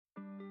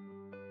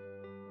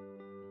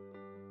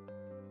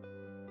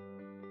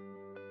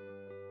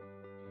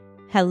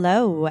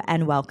Hello,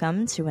 and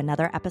welcome to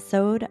another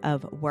episode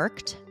of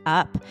Worked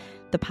Up,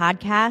 the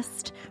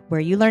podcast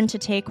where you learn to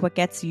take what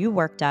gets you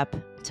worked up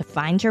to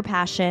find your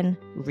passion,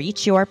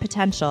 reach your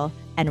potential,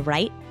 and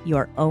write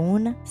your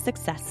own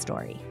success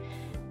story.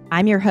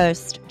 I'm your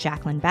host,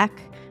 Jacqueline Beck,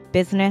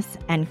 business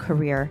and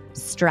career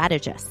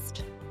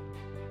strategist.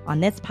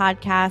 On this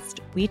podcast,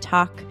 we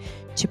talk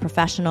to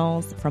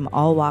professionals from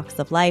all walks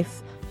of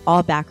life,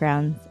 all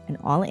backgrounds, and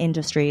all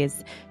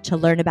industries to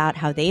learn about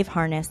how they've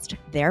harnessed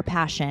their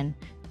passion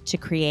to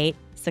create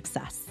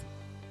success.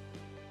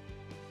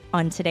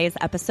 On today's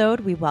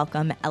episode, we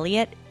welcome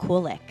Elliot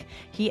Koolik.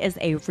 He is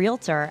a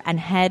realtor and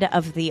head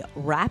of the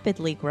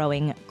rapidly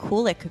growing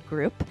Koolik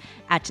group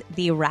at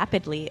the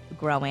rapidly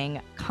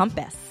growing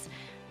Compass.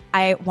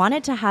 I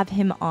wanted to have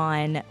him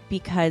on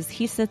because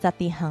he sits at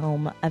the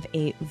helm of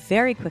a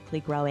very quickly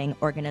growing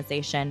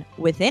organization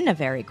within a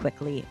very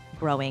quickly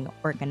growing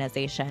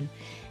organization.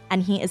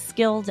 And he is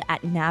skilled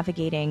at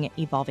navigating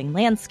evolving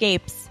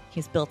landscapes.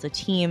 He's built a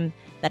team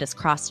that is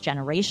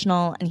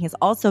cross-generational, and he's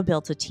also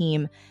built a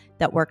team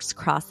that works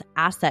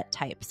cross-asset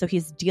type. So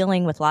he's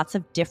dealing with lots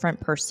of different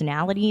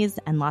personalities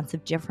and lots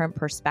of different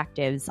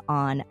perspectives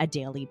on a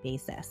daily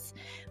basis.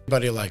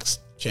 Everybody likes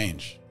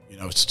change.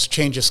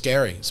 Change is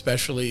scary,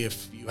 especially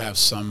if you have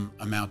some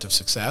amount of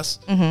success.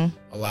 Mm-hmm.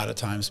 A lot of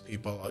times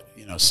people,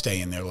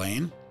 stay in their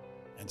lane.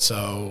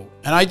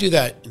 And I do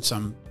that in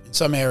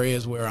some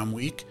areas where I'm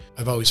weak.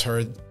 I've always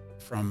heard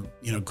from,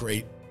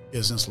 great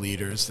business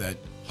leaders that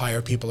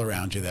hire people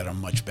around you that are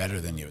much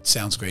better than you. It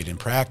sounds great in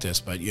practice,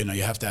 but, you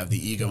have to have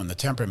the ego and the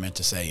temperament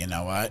to say, you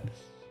know what,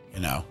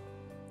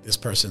 this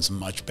person's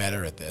much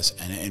better at this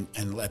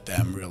and let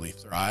them really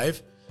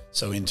thrive.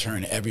 So in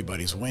turn,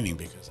 everybody's winning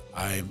because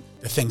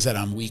the things that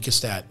I'm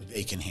weakest at,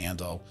 they can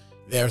handle.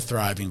 They're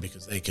thriving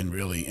because they can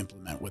really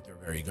implement what they're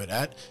very good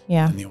at.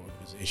 Yeah. And the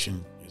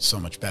organization is so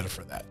much better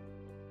for that.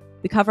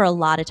 We cover a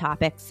lot of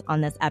topics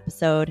on this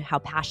episode: how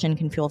passion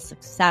can fuel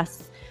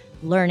success,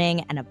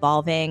 learning and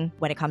evolving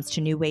when it comes to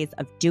new ways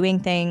of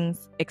doing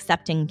things,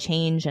 accepting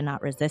change and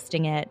not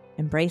resisting it,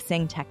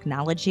 embracing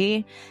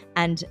technology,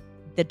 and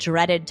the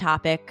dreaded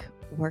topic,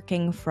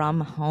 working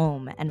from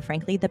home, and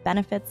frankly, the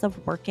benefits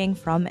of working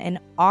from an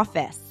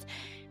office.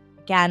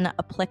 Again,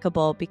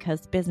 applicable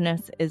because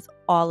business is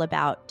all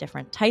about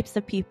different types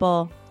of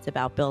people. It's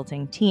about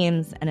building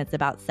teams, and it's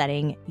about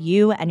setting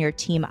you and your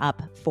team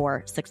up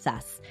for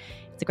success.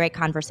 It's a great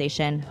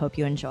conversation. Hope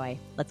you enjoy.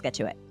 Let's get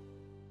to it.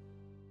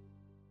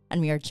 And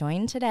we are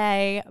joined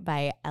today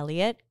by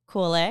Elliot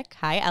Koolik.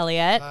 Hi,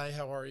 Elliot. Hi,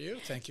 how are you?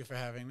 Thank you for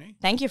having me.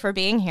 Thank you for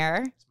being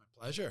here. It's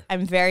my pleasure.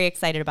 I'm very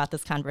excited about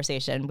this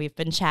conversation. We've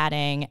been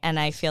chatting, and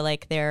I feel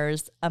like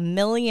there's a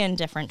million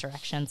different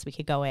directions we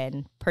could go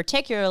in,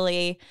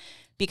 particularly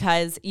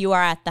because you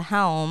are at the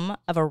helm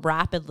of a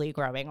rapidly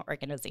growing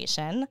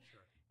organization.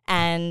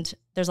 And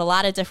there's a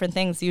lot of different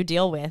things you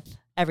deal with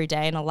every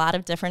day and a lot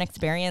of different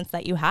experience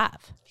that you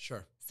have.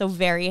 Sure. So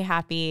very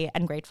happy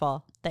and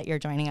grateful that you're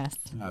joining us.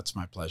 It's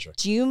my pleasure.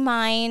 Do you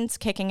mind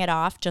kicking it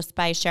off just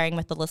by sharing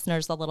with the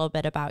listeners a little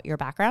bit about your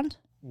background?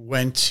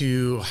 Went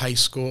to high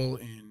school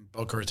in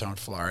Boca Raton,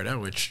 Florida,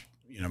 which,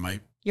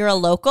 You're a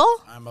local?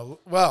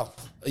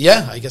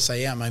 I guess I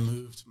am. I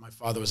moved. My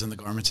father was in the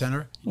garment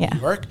center in New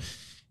York,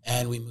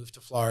 and we moved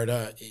to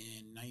Florida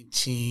in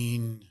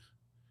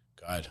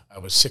I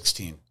was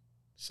 16.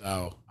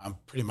 So I'm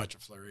pretty much a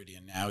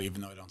Floridian now,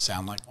 even though I don't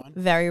sound like one.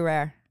 Very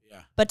rare.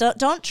 Yeah. But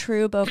don't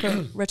true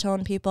Boca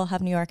Raton people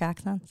have New York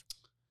accents?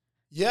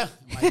 Yeah.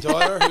 My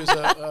daughter,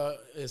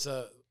 who's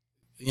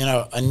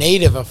a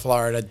native of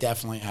Florida,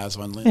 definitely has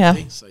one, Lindsay.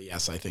 Yeah. So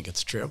yes, I think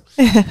it's true.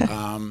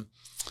 And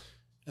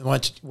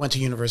went to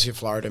University of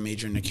Florida,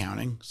 majored in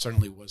accounting.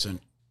 Certainly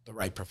wasn't the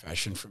right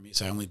profession for me,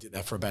 so I only did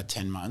that for about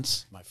 10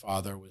 months. My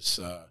father was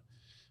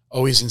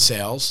always in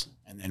sales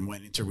and then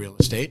went into real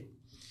estate.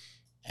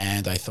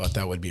 And I thought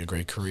that would be a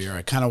great career.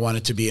 I kind of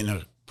wanted to be in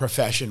a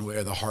profession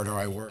where the harder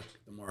I work,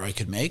 the more I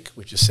could make,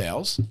 which is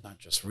sales, not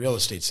just real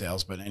estate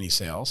sales, but any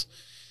sales.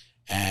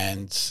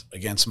 And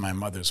against my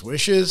mother's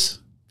wishes,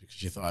 because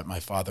she thought my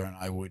father and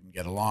I wouldn't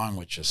get along,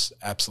 which is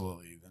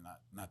absolutely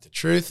not the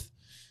truth,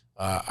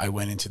 I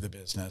went into the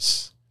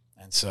business.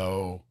 And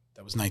so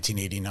that was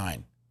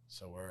 1989.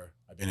 So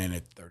I've been in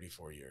it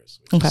 34 years,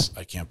 which is,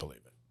 I can't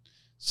believe it.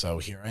 So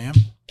here I am.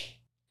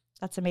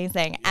 That's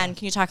amazing. Yeah. And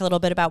can you talk a little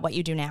bit about what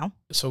you do now?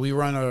 So we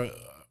run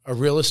a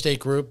real estate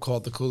group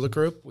called the Koolik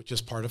Group, which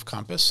is part of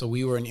Compass. So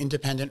we were an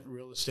independent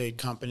real estate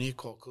company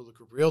called Koolik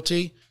Group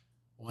Realty.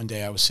 One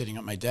day I was sitting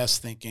at my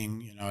desk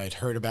thinking, I'd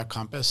heard about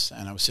Compass,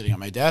 and I was sitting at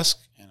my desk,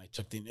 and I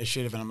took the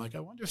initiative, and I'm like, I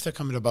wonder if they're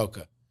coming to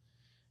Boca.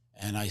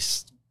 And I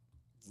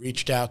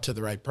reached out to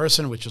the right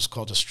person, which is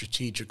called a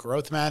strategic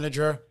growth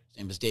manager. His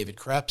name is David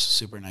Krebs,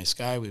 super nice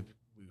guy. We've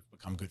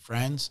become good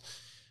friends.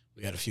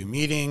 We had a few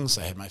meetings.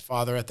 I had my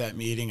father at that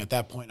meeting. At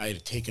that point, I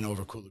had taken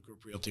over Koolik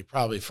Group Realty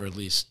probably for at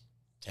least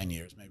 10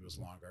 years, maybe it was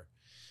longer.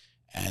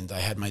 And I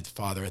had my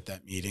father at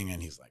that meeting,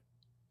 and he's like,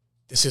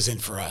 this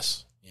isn't for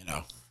us,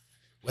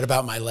 What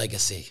about my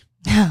legacy?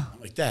 I'm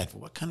like, Dad,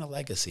 what kind of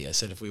legacy? I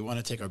said, if we want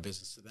to take our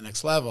business to the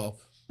next level,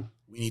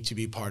 we need to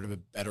be part of a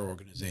better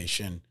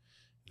organization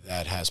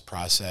that has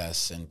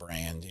process and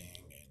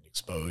branding and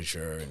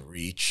exposure and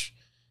reach.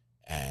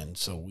 And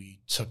so we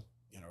took,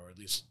 or at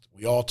least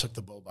we all took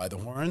the bull by the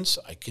horns.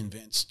 I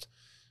convinced,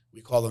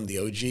 we call them the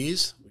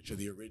OGs, which are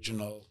the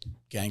original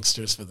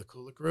gangsters for the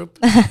Koolik group.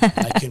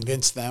 I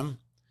convinced them,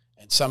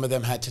 and some of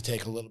them had to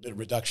take a little bit of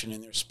reduction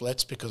in their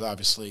splits because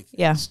obviously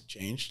things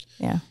changed.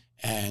 Yeah.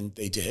 And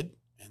they did.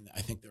 And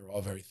I think they're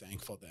all very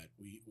thankful that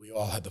we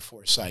all had the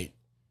foresight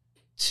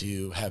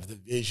to have the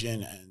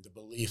vision and the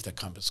belief that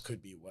Compass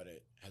could be what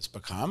it has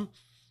become.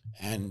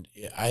 And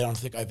I don't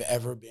think I've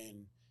ever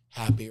been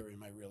happier in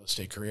my real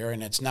estate career.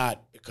 And it's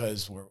not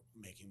because we're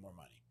making more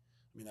money.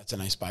 I mean, that's a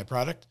nice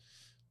byproduct.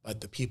 But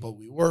the people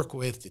we work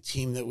with, the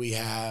team that we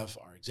have,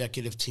 our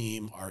executive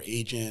team, our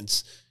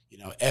agents,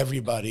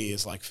 everybody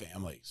is like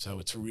family. So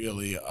it's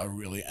really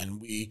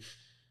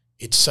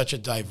it's such a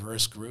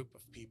diverse group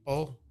of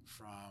people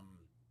from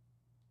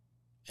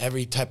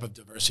every type of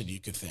diversity you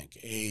could think,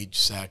 age,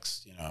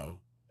 sex,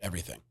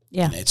 everything.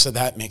 Yeah. And so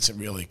that makes it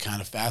really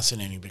kind of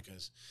fascinating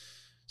because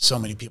so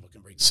many people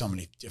can bring so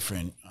many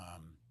different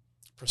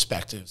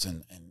perspectives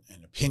and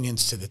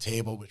opinions to the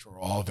table, which we're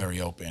all very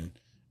open.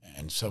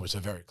 And so it's a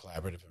very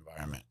collaborative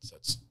environment. So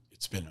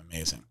it's been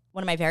amazing.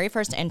 One of my very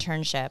first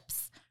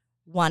internships,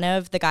 one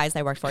of the guys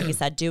I worked for, he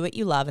said, do what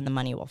you love and the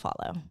money will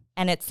follow.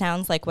 And it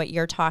sounds like what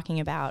you're talking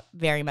about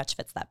very much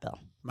fits that bill.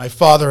 My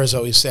father has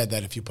always said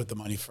that if you put the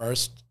money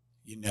first,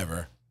 it's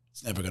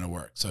never going to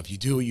work. So if you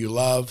do what you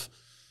love,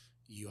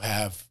 you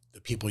have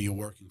the people you're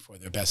working for,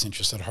 their best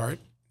interest at heart,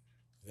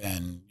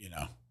 then,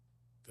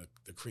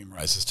 the cream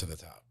rises to the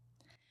top.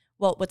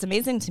 Well, what's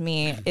amazing to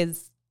me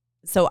is,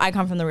 so I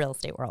come from the real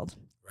estate world.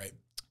 Right.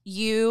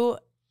 You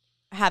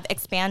have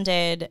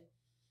expanded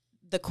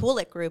the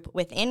Koolik group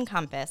within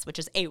Compass, which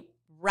is a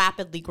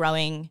rapidly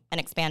growing and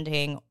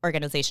expanding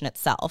organization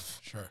itself.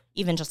 Sure.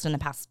 Even just in the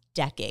past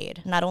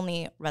decade. Not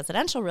only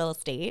residential real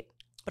estate,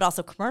 but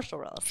also commercial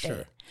real estate.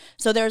 Sure.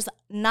 So there's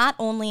not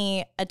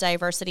only a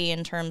diversity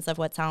in terms of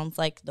what sounds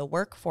like the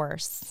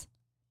workforce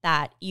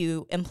that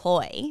you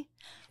employ,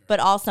 but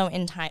also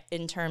in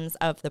terms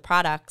of the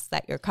products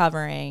that you're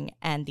covering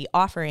and the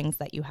offerings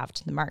that you have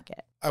to the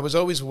market. I was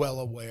always well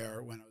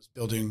aware when I was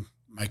building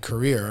my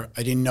career.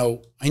 I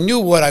knew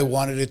what I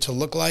wanted it to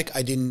look like.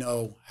 I didn't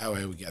know how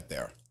I would get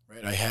there,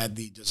 right? I had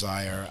the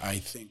desire. I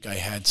think I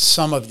had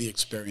some of the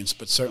experience,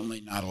 but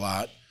certainly not a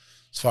lot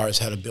as far as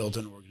how to build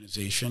an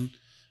organization.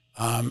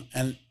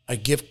 And I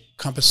give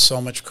Compass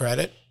so much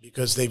credit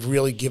because they've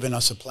really given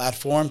us a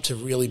platform to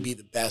really be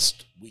the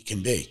best we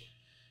can be.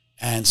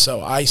 And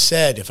so I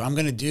said, if I'm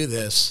going to do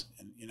this,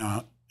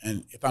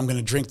 and if I'm going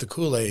to drink the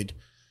Kool-Aid,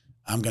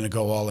 I'm going to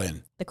go all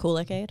in. The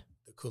Koolik-Aid?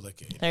 The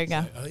Koolik-Aid. There you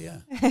go. Oh,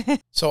 yeah.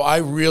 So I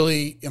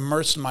really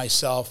immersed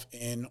myself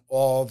in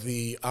all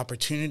the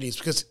opportunities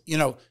because,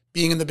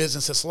 being in the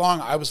business this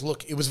long,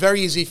 it was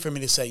very easy for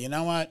me to say, you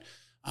know what?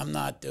 I'm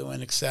not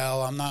doing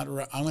Excel. I'm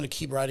going to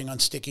keep writing on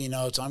sticky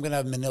notes. I'm going to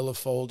have manila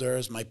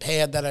folders, my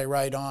pad that I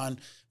write on,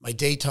 my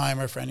day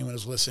timer for anyone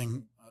who's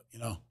listening.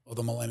 All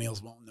the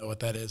millennials won't know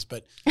what that is,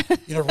 but,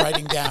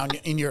 writing down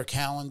in your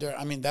calendar.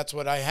 I mean, that's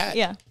what I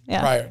had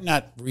prior,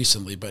 not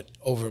recently, but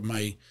over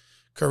my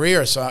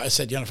career. So I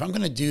said, if I'm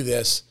going to do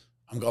this,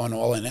 I'm going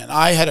all in. And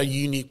I had a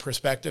unique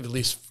perspective, at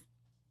least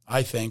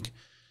I think,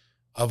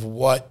 of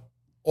what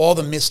all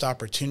the missed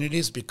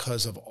opportunities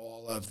because of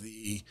all of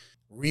the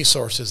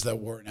resources that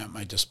weren't at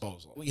my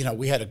disposal.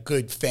 We had a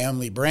good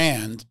family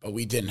brand, but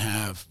we didn't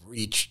have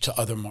reach to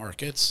other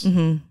markets.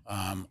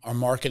 Mm-hmm. Our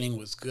marketing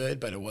was good,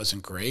 but it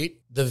wasn't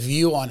great. The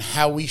view on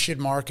how we should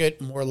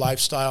market, more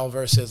lifestyle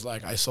versus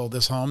like, I sold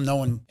this home.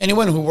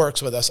 Anyone who works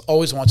with us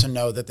always wants to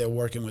know that they're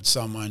working with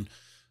someone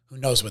who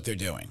knows what they're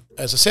doing.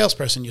 As a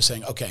salesperson, you're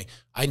saying, okay,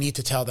 I need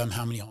to tell them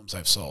how many homes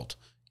I've sold.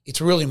 It's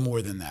really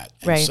more than that.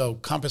 And so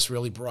Compass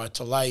really brought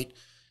to light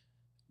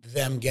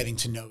them getting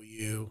to know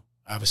you,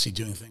 obviously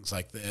doing things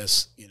like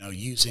this,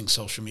 using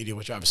social media,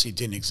 which obviously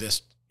didn't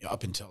exist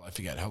up until, I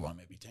forget how long,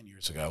 maybe 10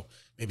 years ago,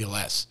 maybe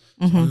less.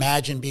 Mm-hmm. So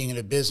imagine being in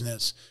a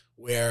business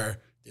where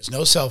there's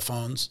no cell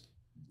phones,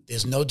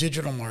 there's no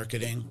digital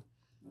marketing,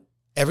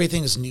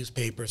 everything is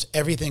newspapers,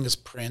 everything is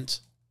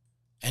print,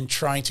 and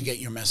trying to get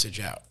your message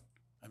out.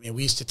 I mean,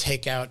 we used to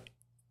take out,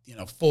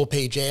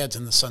 full-page ads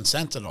in the Sun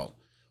Sentinel,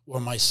 or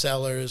my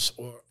sellers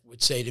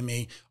would say to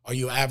me, are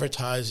you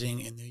advertising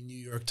in the New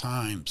York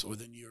Times or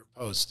the New York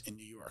Post in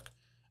New York?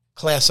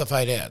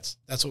 Classified ads.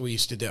 That's what we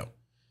used to do.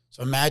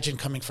 So imagine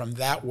coming from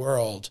that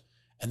world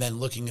and then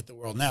looking at the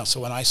world now. So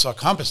when I saw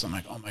Compass, I'm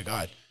like, oh my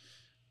God,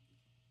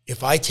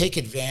 if I take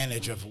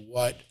advantage of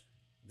what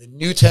the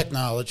new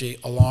technology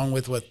along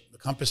with what the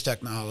Compass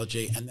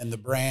technology and then the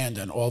brand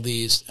and all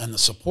these and the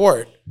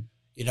support,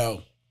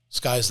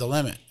 sky's the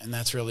limit. And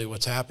that's really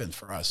what's happened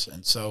for us.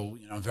 And so,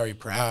 I'm very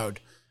proud.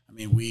 I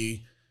mean,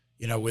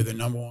 we're the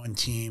number one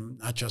team,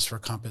 not just for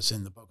Compass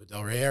in the Boca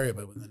Del Rey area,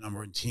 but we're the number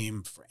one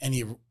team for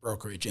any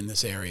brokerage in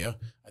this area.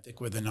 I think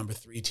we're the number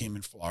 3 team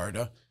in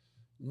Florida.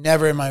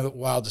 Never in my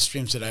wildest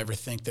dreams did I ever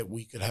think that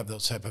we could have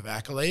those type of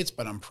accolades,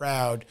 but I'm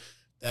proud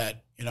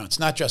that, it's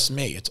not just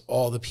me, it's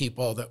all the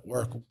people that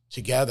work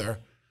together.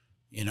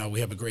 We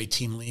have a great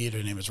team lead.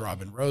 Her name is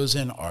Robin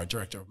Rosen, our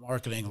director of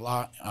marketing,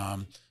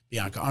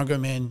 Bianca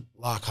Ungerman,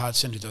 Locke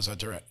Hudson, who does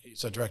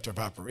he's our director of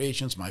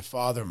operations, my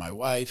father, my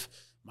wife,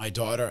 my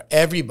daughter.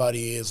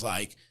 Everybody is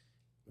like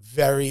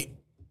very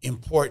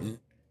important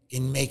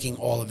in making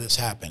all of this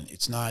happen.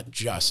 It's not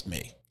just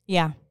me.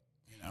 Yeah.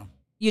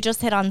 You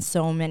just hit on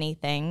so many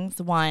things.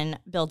 One,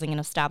 building and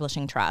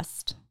establishing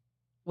trust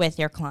with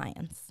your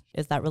clients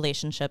is that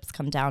relationships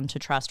come down to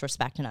trust,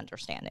 respect, and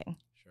understanding.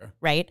 Sure.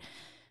 Right?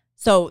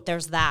 So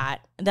there's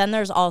that. Then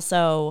there's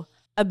also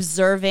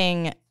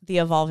observing the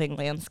evolving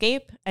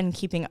landscape and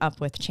keeping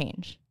up with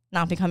change,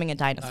 not becoming a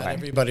dinosaur. Not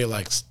everybody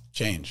likes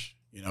change.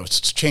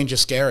 Change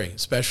is scary,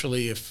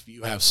 especially if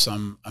you have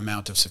some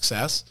amount of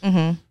success.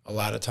 Mm-hmm. A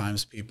lot of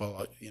times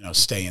people,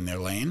 stay in their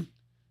lane.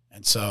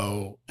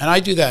 And I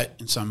do that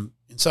in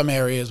some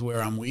areas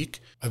where I'm weak.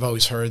 I've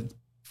always heard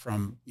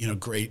from,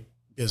 great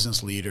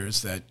business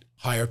leaders that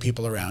hire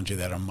people around you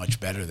that are much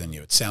better than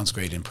you. It sounds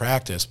great in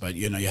practice, but,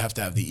 you have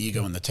to have the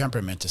ego and the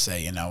temperament to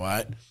say, you know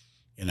what,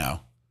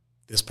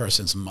 this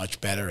person's much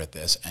better at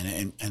this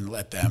and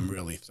let them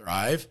really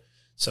thrive.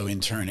 So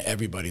in turn,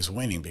 everybody's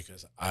winning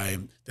because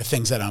the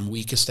things that I'm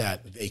weakest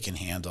at, they can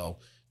handle.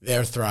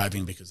 They're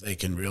thriving because they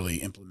can really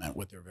implement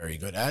what they're very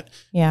good at.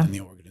 Yeah. And the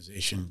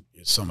organization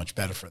is so much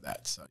better for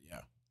that. So,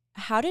 yeah.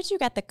 How did you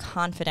get the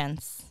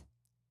confidence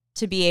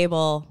to be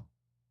able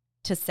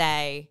to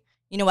say,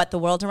 you know what, the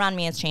world around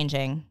me is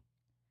changing.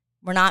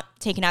 We're not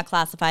taking out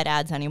classified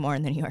ads anymore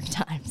in the New York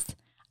Times.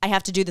 I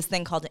have to do this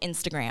thing called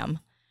Instagram.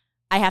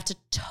 I have to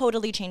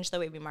totally change the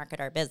way we market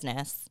our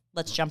business.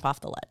 Let's jump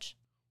off the ledge.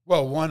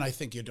 Well, one, I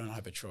think you don't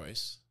have a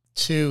choice.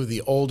 Two,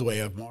 the old way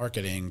of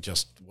marketing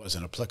just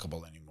wasn't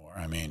applicable anymore.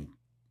 I mean,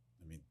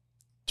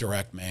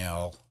 direct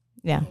mail.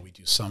 Yeah. We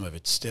do some of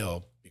it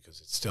still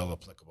because it's still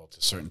applicable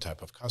to certain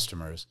type of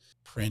customers.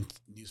 Print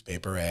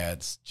newspaper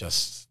ads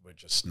were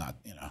just not,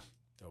 they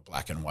were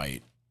black and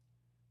white.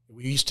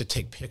 We used to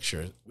take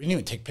pictures. We didn't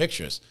even take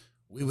pictures.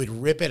 We would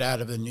rip it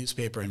out of the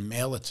newspaper and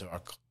mail it to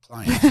our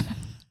clients.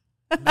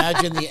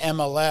 Imagine the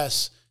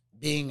MLS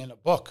being in a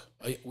book.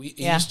 We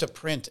used to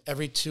print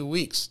every 2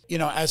 weeks.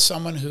 As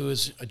someone who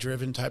is a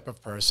driven type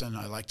of person,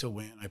 I like to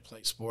win. I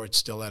play sports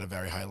still at a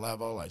very high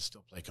level. I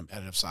still play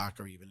competitive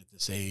soccer even at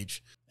this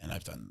age. And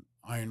I've done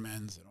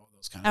Ironmans and all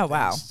those kind of things.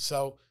 Wow.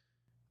 So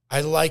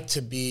I like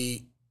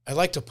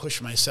to push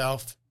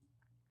myself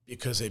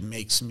because it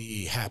makes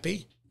me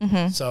happy.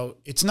 Mm-hmm. So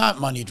it's not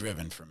money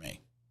driven for me.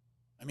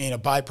 A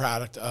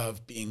byproduct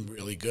of being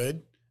really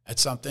good at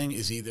something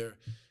is either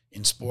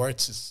in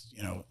sports, it's,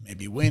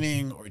 maybe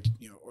winning or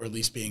at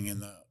least being in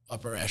the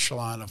upper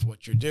echelon of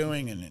what you're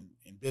doing. And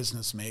in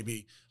business,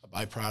 maybe a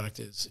byproduct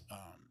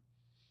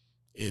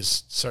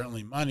is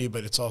certainly money,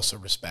 but it's also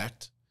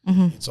respect.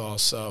 Mm-hmm. It's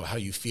also how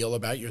you feel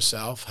about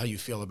yourself, how you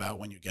feel about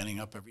when you're getting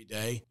up every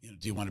day.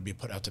 Do you want to be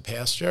put out to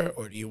pasture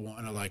or do you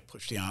want to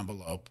push the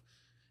envelope?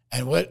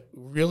 And what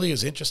really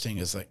is interesting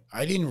is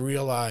I didn't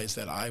realize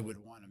that I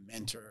would want to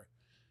mentor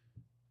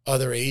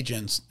other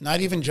agents,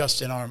 not even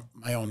just in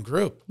my own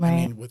group.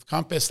 Right. With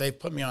Compass, they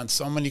put me on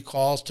so many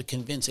calls to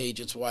convince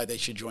agents why they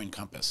should join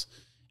Compass.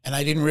 And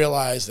I didn't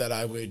realize that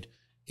I would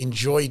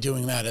enjoy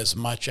doing that as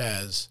much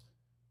as,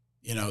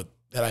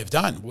 that I've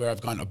done, where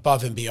I've gone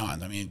above and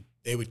beyond.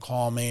 They would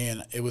call me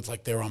and it was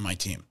like they were on my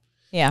team.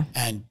 Yeah.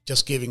 And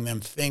just giving them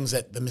things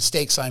the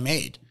mistakes I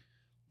made,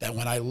 that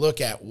when I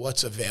look at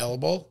what's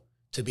available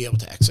to be able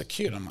to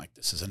execute, I'm like,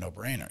 this is a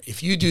no-brainer.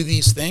 If you do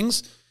these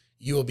things,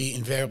 you will be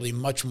invariably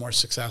much more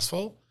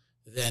successful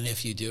than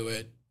if you do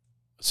it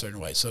a certain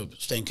way. So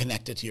staying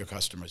connected to your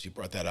customers, you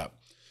brought that up.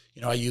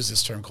 I use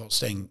this term called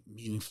staying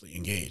meaningfully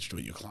engaged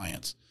with your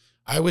clients.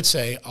 I would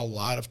say a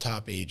lot of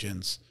top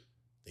agents,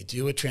 they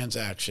do a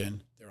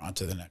transaction, they're on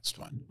to the next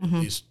one. Mm-hmm.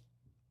 At least,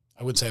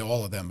 I wouldn't say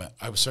all of them, but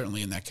I was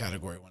certainly in that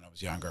category when I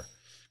was younger.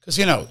 Because,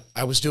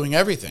 I was doing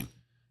everything.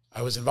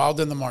 I was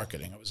involved in the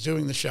marketing. I was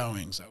doing the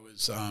showings. I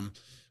was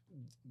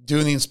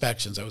doing the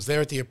inspections. I was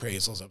there at the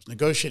appraisals. I was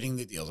negotiating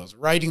the deals. I was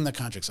writing the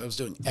contracts. I was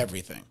doing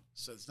everything.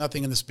 So there's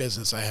nothing in this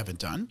business I haven't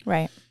done.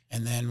 Right.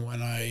 And then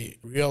when I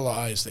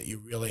realized that you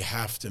really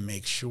have to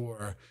make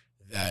sure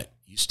that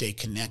you stay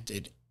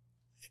connected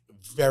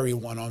very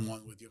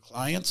one-on-one with your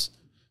clients.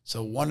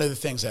 So one of the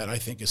things that I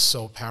think is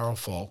so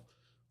powerful,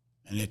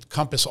 and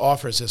Compass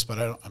offers this,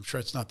 but I'm sure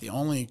it's not the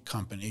only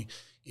company,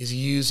 is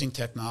using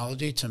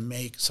technology to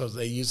make, so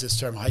they use this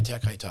term high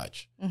tech, high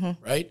touch, mm-hmm.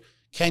 right?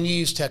 Can you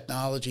use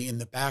technology in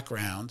the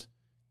background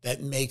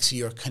that makes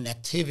your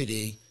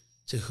connectivity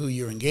to who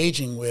you're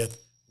engaging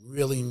with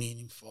really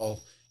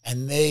meaningful?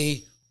 And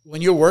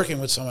when you're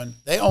working with someone,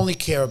 they only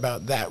care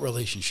about that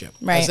relationship,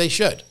 right, as they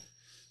should.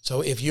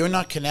 So if you're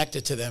not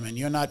connected to them and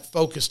you're not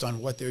focused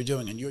on what they're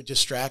doing and you're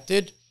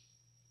distracted,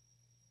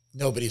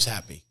 nobody's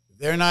happy.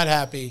 They're not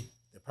happy.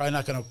 They're probably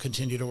not going to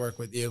continue to work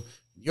with you.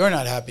 You're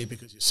not happy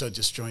because you're so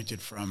disjointed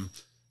from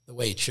the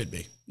way it should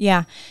be.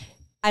 Yeah.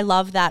 I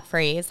love that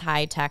phrase,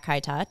 high tech, high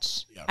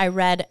touch. Yeah. I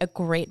read a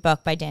great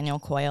book by Daniel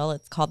Coyle.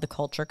 It's called The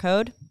Culture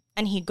Code.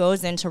 and he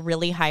goes into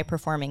really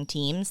high-performing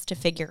teams to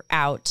figure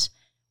out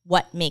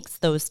what makes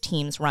those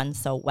teams run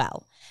so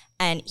well.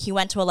 And he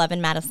went to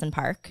 11 Madison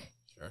Park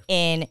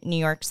in New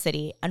York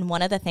City, and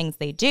one of the things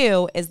they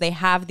do is they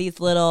have these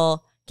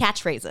little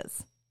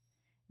catchphrases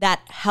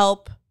that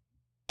help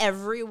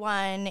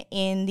everyone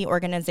in the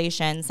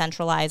organization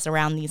centralize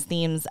around these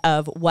themes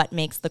of what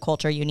makes the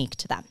culture unique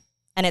to them.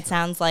 And it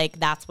sounds like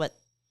that's what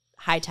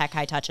high tech,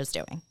 high touch is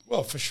doing.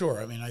 Well, for sure.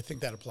 I mean, I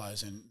think that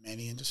applies in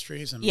many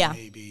industries. I mean, Yeah.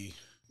 maybe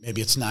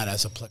it's not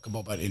as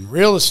applicable, but in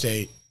real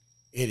estate,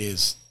 it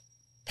is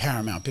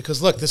paramount.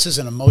 Because look, this is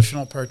an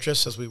emotional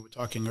purchase, as we were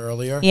talking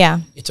earlier. Yeah.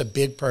 It's a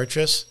big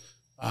purchase.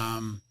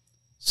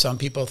 Some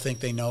people think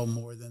they know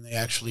more than they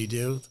actually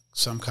do,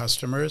 some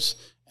customers.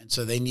 And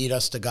so they need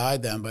us to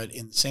guide them. But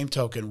in the same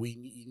token, we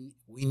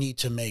need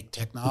to make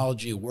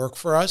technology work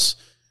for us,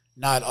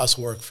 not us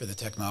work for the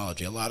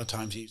technology. A lot of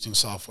times you're using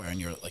software and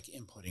you're like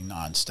inputting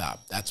nonstop.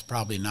 That's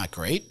probably not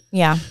great.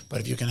 Yeah.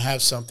 But if you can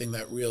have something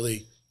that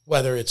really,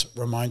 whether it's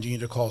reminding you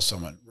to call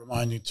someone,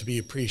 reminding you to be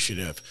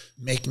appreciative,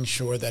 making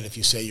sure that if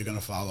you say you're going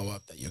to follow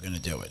up, that you're going to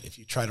do it. If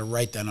you try to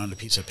write that on a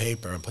piece of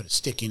paper and put a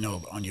sticky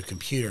note on your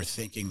computer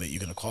thinking that you're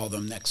going to call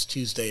them next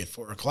Tuesday at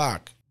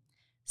 4:00.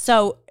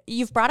 So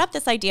you've brought up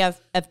this idea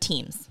of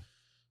teams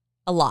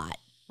a lot,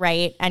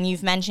 right? And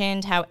you've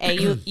mentioned how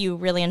A, you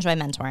really enjoy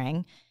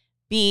mentoring.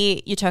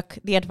 B, you took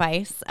the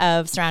advice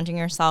of surrounding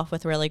yourself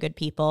with really good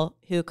people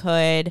who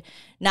could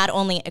not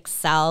only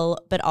excel,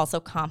 but also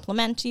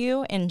complement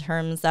you in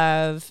terms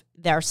of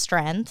their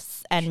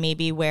strengths and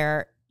maybe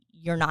where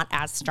you're not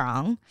as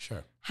strong.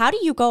 Sure. How do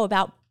you go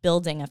about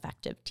building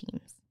effective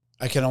teams?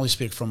 I can only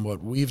speak from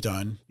what we've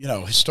done,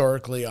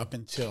 historically up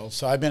until,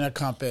 so I've been at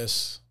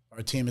Compass.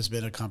 Our team has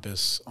been at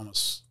Compass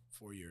almost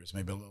 4 years,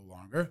 maybe a little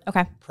longer.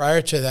 Okay.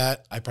 Prior to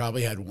that, I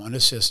probably had one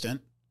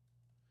assistant.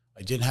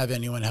 I didn't have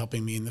anyone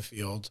helping me in the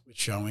field with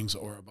showings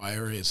or a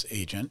buyer or his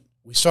agent.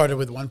 We started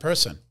with one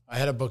person. I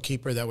had a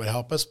bookkeeper that would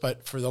help us,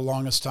 but for the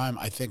longest time,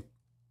 I think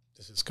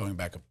this is going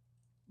back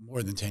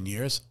more than 10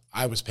 years,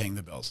 I was paying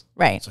the bills.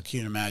 Right. So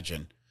can you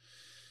imagine?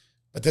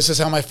 But this is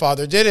how my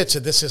father did it, so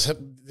this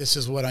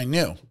is what I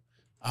knew.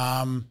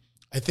 I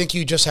think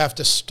you just have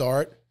to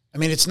start. I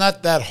mean, it's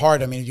not that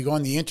hard. I mean, if you go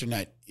on the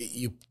internet,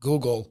 you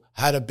Google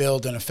how to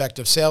build an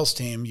effective sales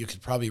team, you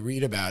could probably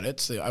read about it.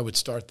 So I would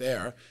start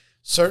there.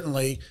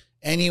 Certainly,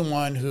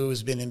 anyone who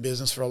has been in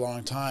business for a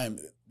long time,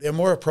 they're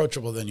more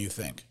approachable than you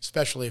think,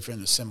 especially if you're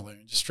in a similar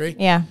industry.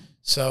 Yeah.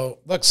 So,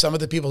 look, some of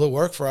the people who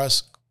work for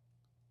us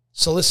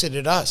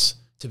solicited us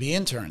to be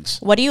interns.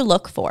 What do you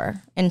look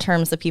for in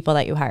terms of people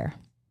that you hire?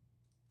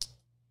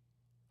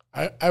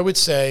 I would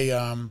say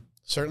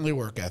certainly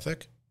work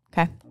ethic.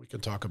 Okay. We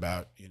can talk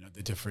about,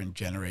 the different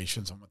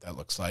generations and what that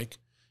looks like.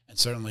 And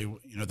certainly,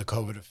 the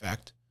COVID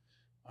effect.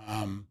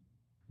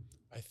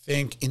 I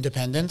think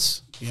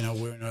independence,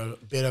 we're in a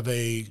bit of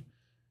a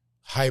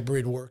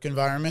hybrid work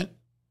environment.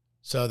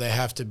 So they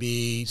have to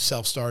be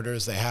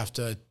self-starters. They have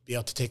to be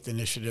able to take the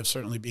initiative,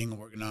 certainly being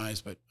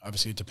organized, but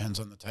obviously it depends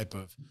on the type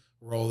of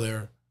role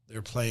they're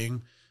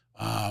playing.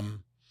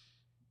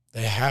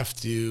 They have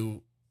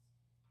to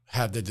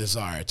have the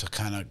desire to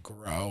kind of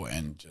grow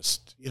and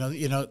just,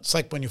 it's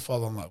like when you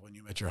fall in love, when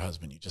you met your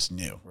husband, you just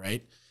knew,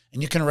 right?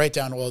 And you can write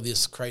down all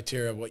these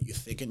criteria of what you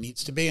think it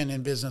needs to be. And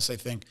in business, I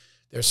think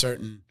there are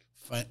certain,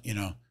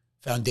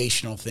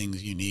 foundational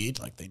things you need,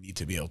 like they need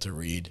to be able to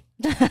read.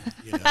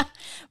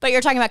 But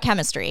you're talking about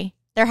chemistry.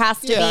 There has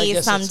to be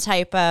some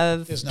type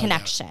of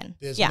connection.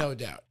 There's no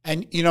doubt.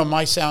 And,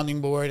 my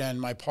sounding board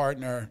and my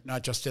partner,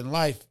 not just in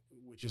life,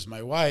 which is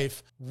my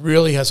wife,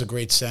 really has a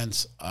great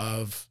sense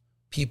of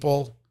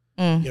people.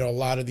 A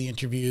lot of the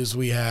interviews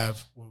we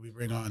have where we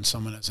bring on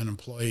someone as an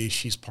employee,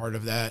 she's part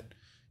of that.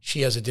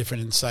 She has a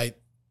different insight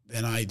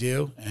than I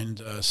do.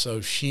 And so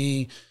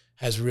she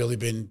has really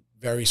been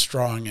very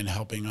strong in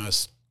helping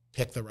us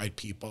pick the right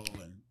people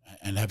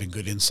and having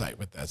good insight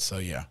with that. So,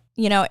 yeah.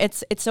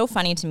 It's so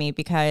funny to me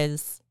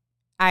because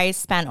I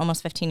spent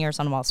almost 15 years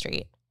on Wall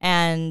Street,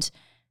 and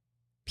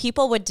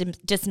people would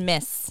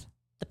dismiss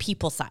the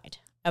people side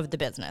of the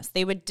business.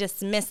 They would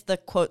dismiss the,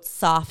 quote,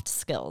 soft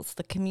skills,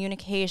 the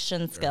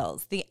communication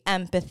skills, the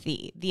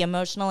empathy, the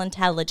emotional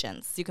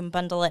intelligence. You can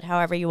bundle it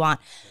however you want.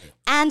 Right.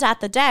 And at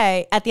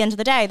the end of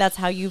the day, that's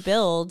how you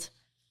build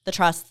the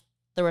trust,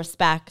 the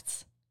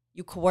respect.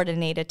 You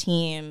coordinate a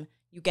team.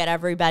 You get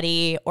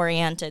everybody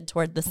oriented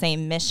toward the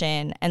same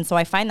mission. And so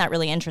I find that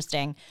really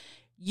interesting.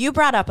 You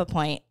brought up a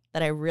point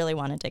that I really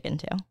want to dig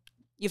into.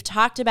 You've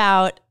talked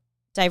about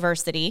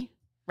diversity,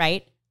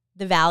 right?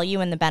 The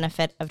value and the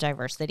benefit of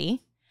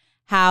diversity.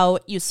 How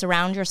you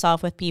surround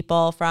yourself with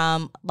people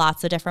from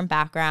lots of different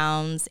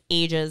backgrounds,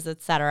 ages,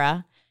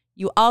 etc.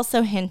 You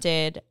also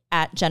hinted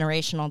at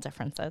generational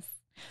differences,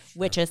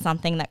 which is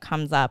something that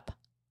comes up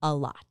a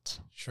lot.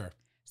 Sure.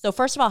 So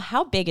first of all,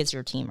 how big is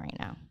your team right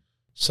now?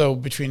 So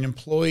between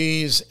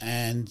employees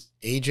and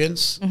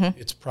agents,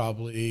 it's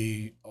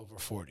probably over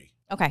 40.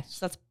 Okay,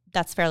 so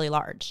that's fairly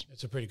large.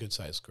 It's a pretty good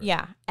size group.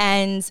 Yeah.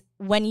 And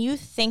when you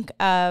think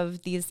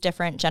of these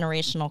different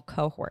generational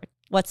cohorts,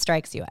 what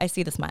strikes you? I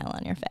see the smile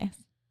on your face.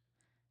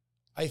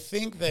 I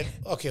think that,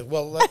 okay,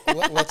 well,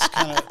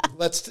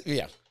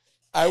 yeah.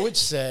 I would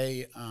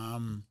say.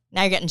 Now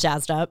you're getting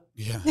jazzed up.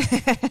 Yeah.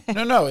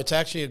 No, it's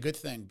actually a good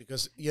thing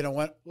because,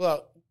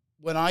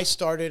 when I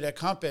started at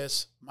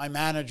Compass, my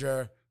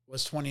manager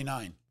was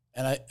 29.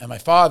 And my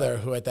father,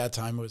 who at that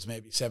time was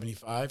maybe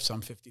 75, so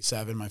I'm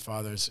 57. My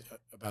father's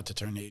about to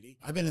turn 80.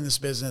 I've been in this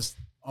business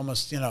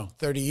almost,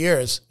 30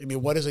 years. I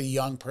mean, what is a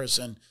young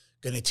person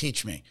going to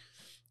teach me?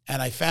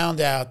 And I found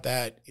out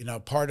that,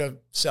 part of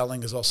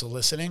selling is also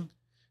listening.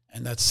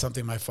 And that's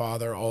something my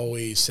father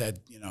always said,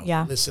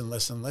 listen.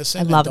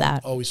 I love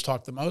that. Always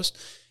talk the most.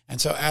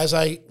 And so as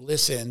I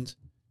listened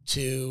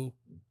to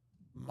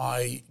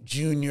my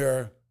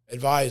junior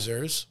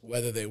advisors,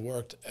 whether they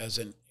worked as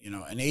an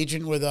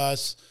agent with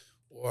us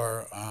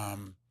or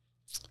an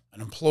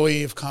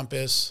employee of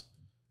Compass,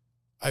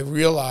 I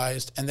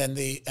realized, and then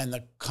the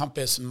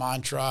Compass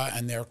mantra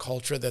and their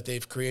culture that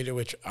they've created,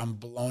 which I'm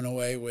blown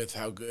away with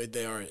how good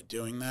they are at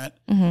doing that.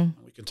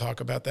 Mm-hmm. We can talk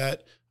about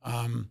that.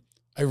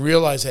 I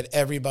realize that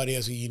everybody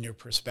has a unique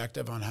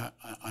perspective on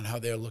how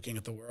they're looking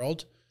at the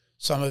world.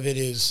 Some of it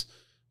is,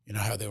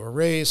 how they were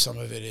raised. Some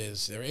of it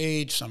is their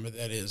age. Some of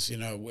that is,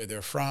 where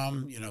they're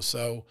from.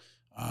 So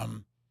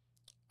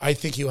I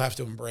think you have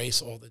to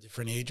embrace all the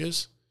different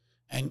ages.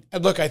 And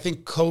look, I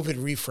think COVID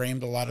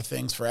reframed a lot of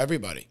things for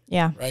everybody.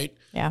 Yeah. Right?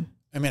 Yeah.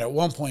 I mean, at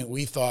one point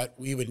we thought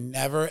we would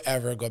never,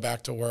 ever go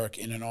back to work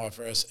in an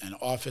office, and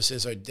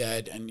offices are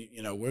dead, and,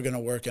 we're going to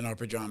work in our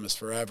pajamas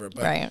forever.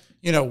 But, right.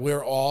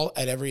 We're all,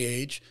 at every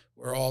age,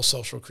 we're all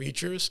social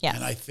creatures. Yes.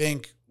 And I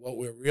think what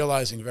we're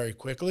realizing very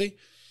quickly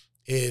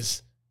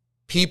is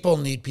people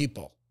need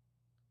people.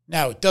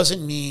 Now, it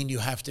doesn't mean you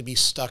have to be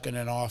stuck in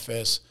an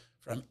office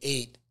from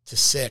 8 to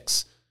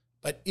 6.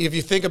 But if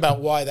you think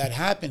about why that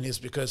happened is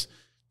because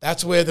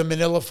that's where the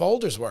manila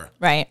folders were.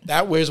 Right.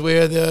 That was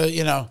where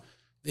the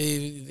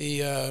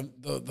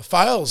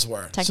files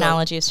were.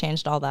 Technology has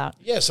changed all that.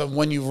 Yeah, so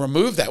when you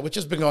remove that, which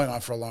has been going on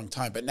for a long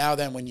time, but now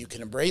then when you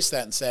can embrace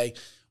that and say,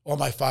 all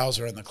my files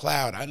are in the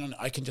cloud,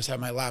 I can just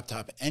have my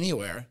laptop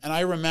anywhere. And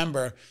I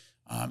remember,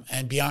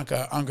 and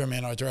Bianca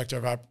Ungerman, our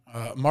director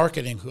of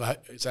marketing, who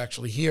is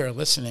actually here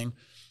listening,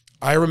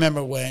 I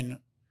remember when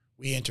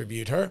we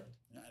interviewed her.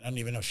 I don't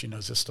even know if she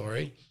knows this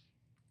story.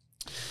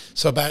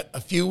 So about a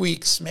few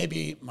weeks,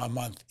 maybe a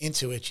month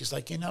into it, she's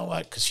like, you know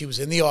what? Because she was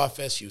in the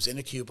office, she was in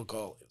a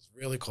cubicle, it was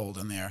really cold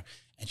in there,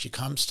 and she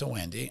comes to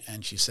Wendy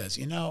and she says,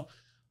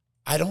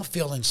 I don't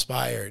feel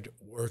inspired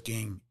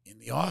working in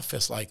the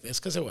office like this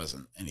because it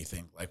wasn't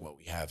anything like what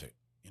we have,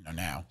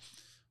 now.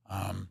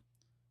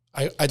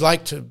 I'd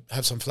like to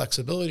have some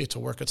flexibility to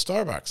work at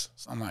Starbucks.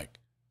 So I'm like,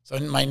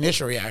 my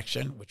initial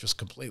reaction, which was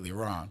completely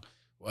wrong,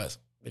 was,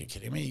 are you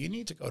kidding me? You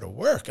need to go to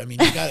work. I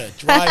mean, you got to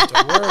drive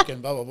to work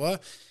and blah, blah, blah.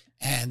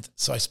 And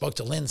so I spoke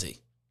to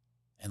Lindsay.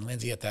 And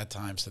Lindsay at that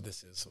time said,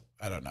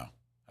 I don't know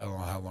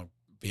how long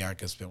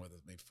Bianca's been with us,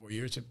 maybe 4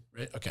 years.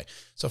 Right? Okay,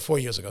 so 4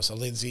 years ago. So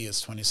Lindsay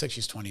is 26,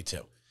 she's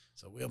 22.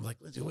 So I'm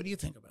like, Lindsay, what do you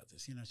think about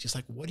this? She's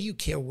like, what do you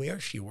care where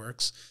she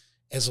works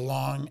as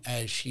long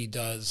as she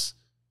does,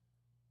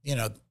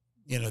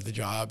 the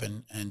job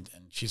and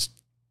she's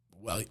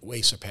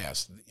way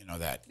surpassed,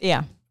 that.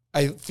 Yeah.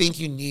 I think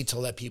you need to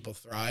let people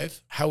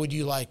thrive. How would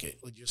you like it?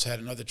 You just had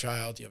another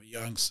child. You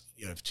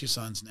have 2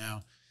 sons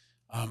now.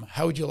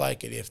 How would you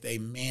like it if they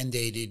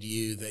mandated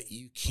you that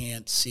you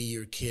can't see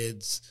your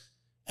kids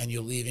and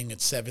you're leaving at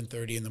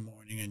 7:30 in the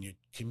morning and you're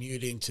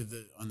commuting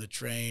on the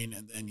train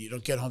and then you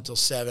don't get home till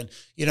 7?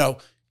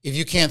 If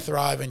you can't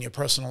thrive in your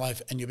personal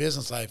life and your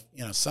business life,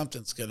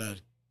 something's going to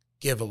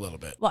give a little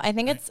bit. Well, I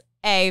think it's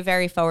A,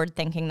 very forward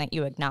thinking that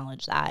you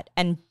acknowledge that,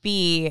 and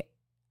B,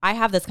 I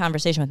have this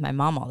conversation with my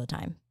mom all the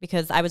time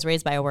because I was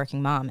raised by a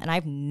working mom and I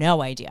have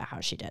no idea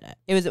how she did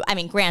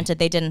it. Granted,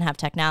 they didn't have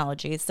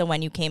technology. So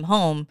when you came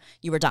home,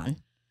 you were done,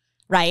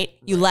 right?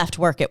 You left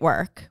work at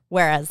work.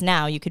 Whereas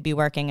now you could be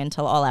working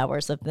until all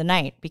hours of the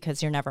night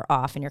because you're never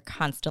off and you're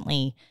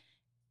constantly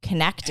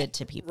connected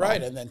to people.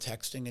 Right. And then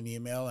texting and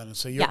email. And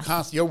so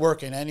you're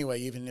working anyway,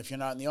 even if you're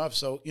not in the office.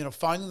 So,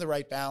 finding the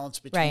right balance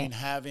between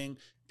having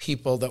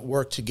people that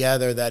work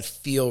together that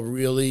feel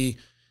really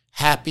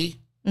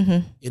happy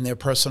in their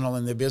personal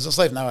and their business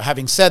life. Now,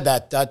 having said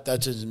that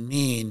doesn't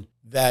mean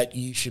that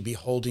you should be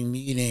holding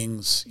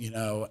meetings,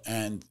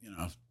 and,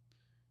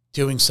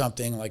 doing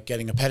something like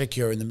getting a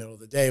pedicure in the middle of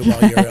the day while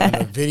you're on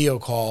a video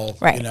call.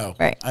 Right.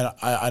 Right.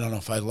 I don't know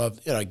if I love,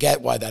 I get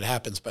why that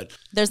happens, but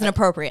there's an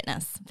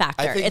appropriateness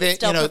factor. It's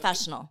still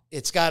professional.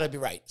 It's got to be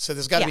right. So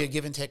there's got to be a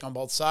give and take on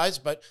both sides,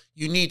 but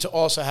you need to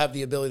also have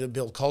the ability to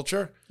build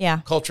culture. Yeah.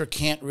 Culture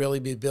can't really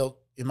be built,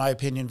 in my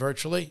opinion,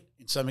 virtually.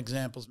 In some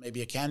examples, maybe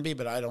it can be,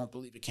 but I don't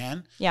believe it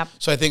can. Yeah.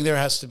 So I think there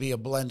has to be a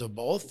blend of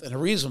both and a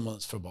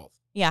reasonableness for both.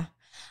 Yeah.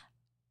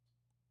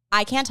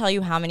 I can't tell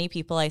you how many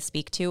people I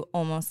speak to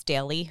almost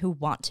daily who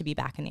want to be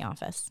back in the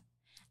office.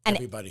 And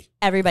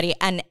everybody.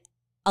 And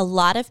a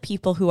lot of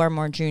people who are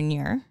more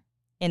junior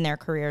in their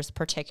careers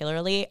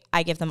particularly,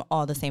 I give them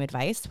all the same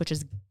advice, which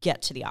is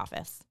get to the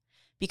office.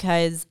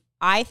 Because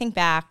I think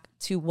back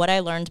to what I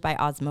learned by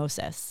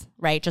osmosis,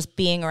 right? Just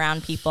being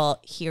around people,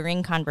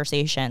 hearing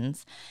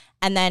conversations,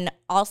 and then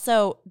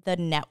also the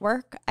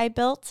network I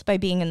built by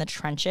being in the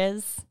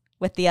trenches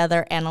with the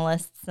other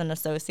analysts and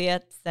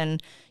associates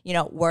and,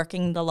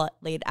 working the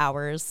late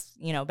hours,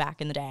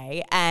 back in the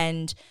day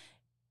and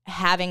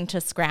having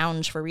to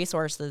scrounge for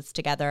resources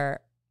together.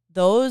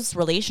 Those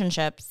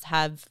relationships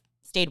have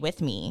stayed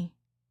with me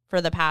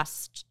for the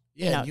past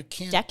you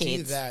can't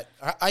decades. do that.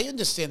 I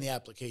understand the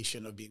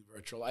application of being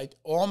virtual.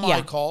 All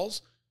my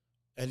calls,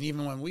 and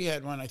even when we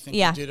had one, I think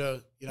we did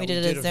a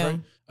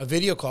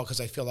video call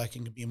because I feel like I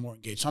can be more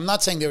engaged. So I'm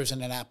not saying there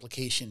isn't an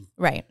application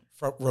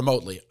for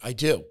remotely. I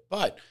do,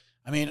 but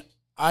I mean,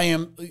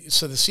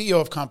 so the CEO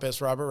of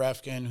Compass, Robert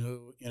Refkin,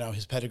 who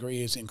his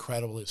pedigree is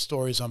incredible. His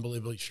story is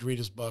unbelievable. You should read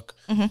his book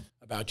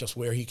about just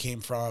where he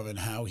came from and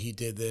how he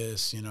did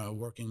this.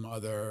 Working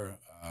mother.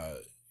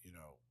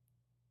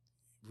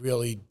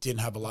 Really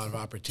didn't have a lot of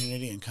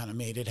opportunity and kind of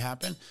made it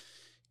happen.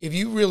 If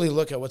you really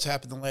look at what's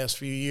happened in the last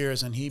few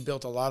years, and he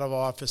built a lot of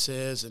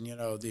offices and,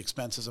 the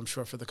expenses, I'm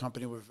sure, for the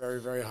company were very,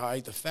 very high.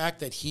 The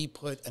fact that he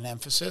put an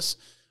emphasis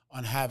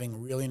on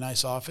having really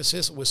nice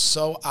offices was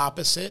so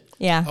opposite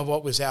of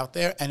what was out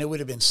there. And it would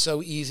have been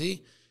so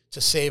easy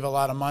to save a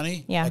lot of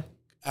money. Yeah.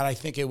 And I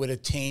think it would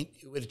have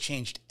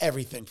changed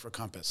everything for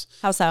Compass.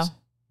 How so?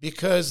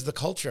 Because the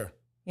culture.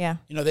 Yeah.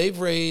 They've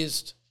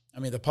raised...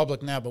 the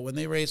public now, but when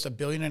they raised $1.5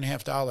 billion,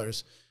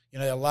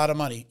 a lot of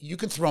money. You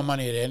can throw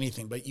money at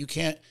anything, but you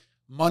can't.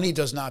 Money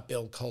does not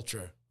build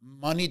culture.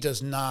 Money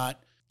does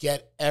not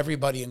get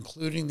everybody,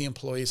 including the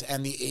employees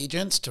and the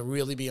agents, to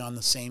really be on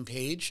the same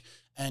page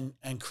and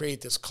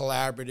create this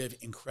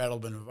collaborative,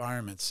 incredible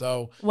environment.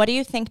 So, what do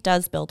you think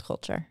does build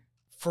culture?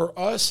 For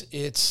us,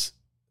 it's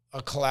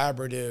a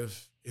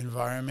collaborative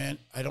environment.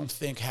 I don't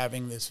think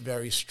having this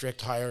very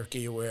strict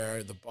hierarchy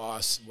where the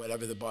boss,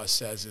 whatever the boss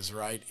says is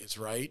right, is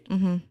right.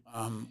 Mm-hmm.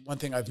 One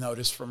thing I've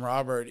noticed from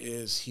Robert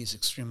is he's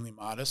extremely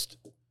modest.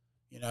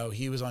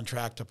 He was on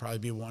track to probably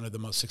be one of the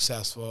most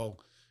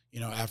successful,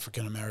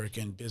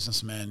 African-American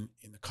businessmen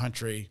in the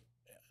country.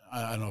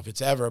 I don't know if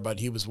it's ever, but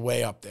he was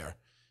way up there.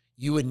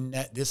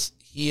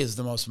 He is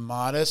the most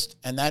modest,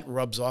 and that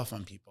rubs off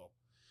on people.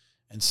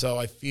 And so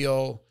I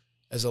feel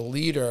as a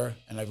leader,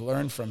 and I've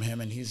learned from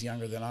him, and he's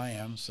younger than I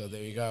am, so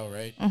there you go,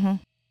 right? Mm-hmm.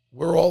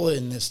 We're all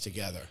in this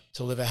together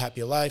to live a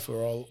happy life.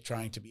 We're all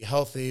trying to be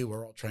healthy.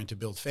 We're all trying to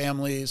build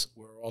families.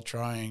 We're all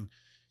trying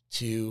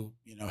to,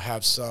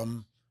 have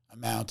some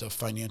amount of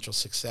financial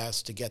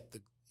success to get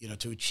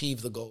to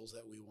achieve the goals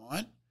that we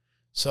want.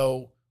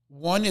 So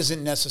one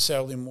isn't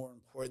necessarily more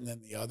important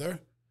than the other.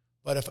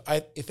 But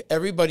if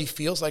everybody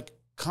feels like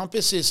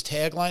Compass's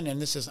tagline,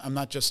 and I'm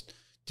not just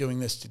doing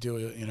this to do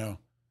it,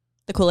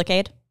 The Koolik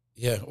aid?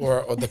 Yeah,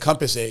 or the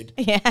Compass aid.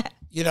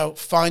 Yeah.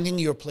 Finding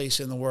your place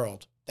in the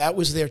world. That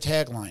was their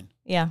tagline.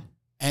 Yeah.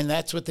 And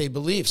that's what they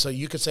believe. So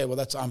you could say,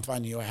 well, I'm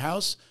finding you a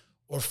house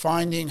or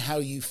finding how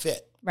you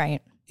fit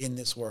in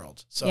this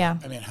world. So,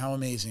 how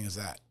amazing is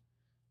that?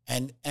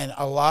 And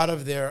a lot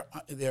of their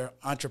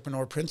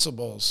entrepreneur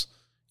principles,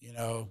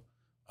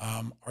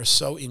 are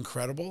so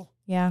incredible.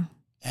 Yeah.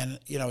 And,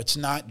 it's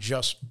not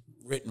just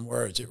written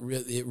words. It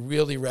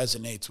really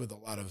resonates with a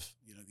lot of,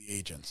 the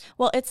agents.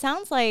 Well, it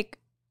sounds like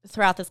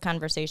throughout this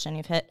conversation,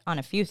 you've hit on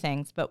a few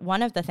things, but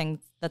one of the things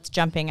that's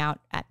jumping out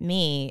at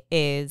me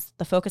is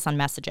the focus on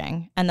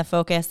messaging and the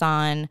focus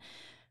on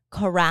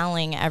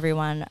corralling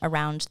everyone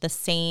around the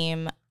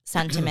same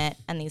sentiment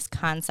and these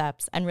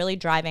concepts and really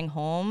driving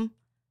home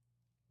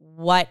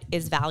what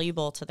is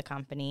valuable to the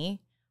company,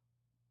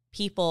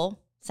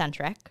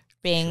 people-centric,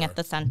 being at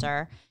the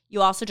center.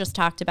 You also just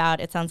talked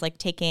about, it sounds like,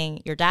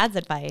 taking your dad's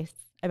advice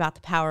about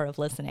the power of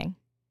listening.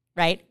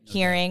 Right? Okay.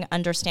 Hearing,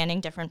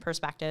 understanding different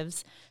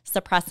perspectives,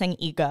 suppressing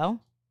ego,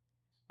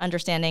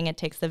 understanding it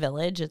takes a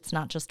village. It's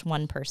not just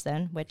one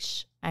person,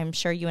 which I'm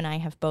sure you and I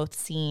have both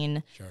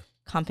seen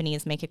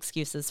companies make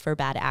excuses for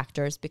bad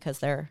actors because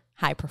they're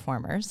high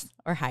performers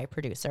or high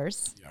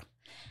producers.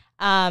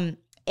 Yeah.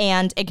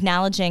 And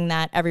acknowledging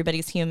that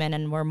everybody's human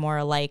and we're more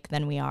alike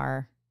than we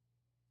are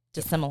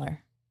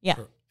dissimilar. Yeah.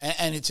 Sure.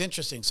 And it's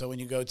interesting. So when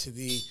you go to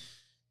the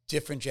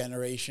different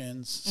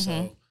generations,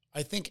 so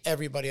I think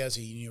everybody has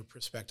a unique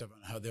perspective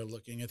on how they're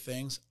looking at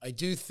things. I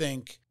do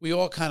think we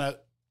all kind of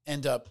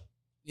end up,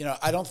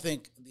 I don't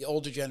think the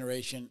older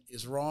generation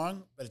is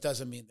wrong, but it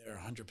doesn't mean they're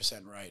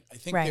 100% right. I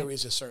think there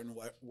is a certain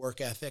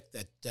work ethic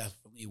that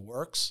definitely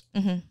works.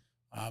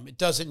 Mm-hmm. It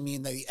doesn't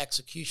mean that the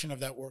execution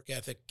of that work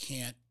ethic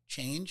can't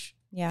change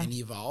and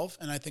evolve,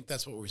 and I think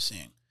that's what we're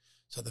seeing.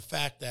 So the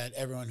fact that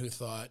everyone who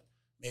thought,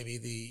 maybe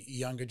the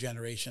younger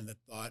generation that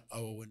thought,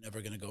 oh, we're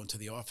never going to go into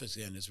the office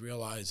again, is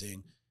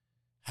realizing,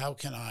 how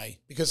can I,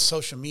 because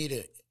social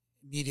media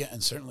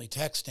and certainly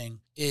texting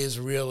is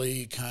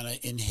really kind of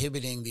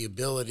inhibiting the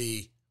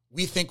ability.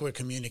 We think we're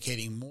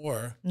communicating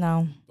more,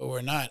 but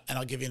we're not. And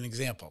I'll give you an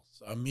example.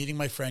 So I'm meeting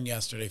my friend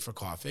yesterday for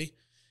coffee,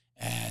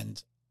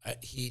 and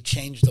he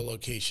changed the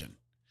location.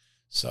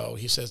 So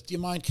he says, do you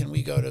mind, can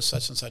we go to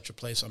such and such a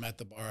place? I'm at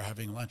the bar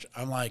having lunch.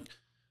 I'm like,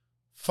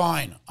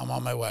 fine, I'm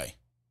on my way.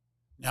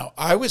 Now,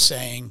 I was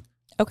saying,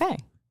 okay,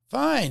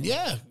 fine,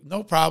 yeah,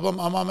 no problem.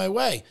 I'm on my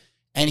way.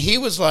 And he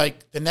was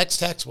like, the next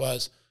text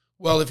was,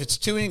 well, if it's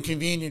too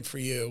inconvenient for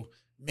you,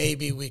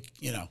 maybe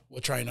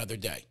we'll try another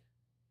day.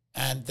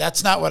 And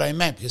that's not what I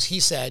meant, because he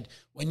said,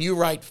 when you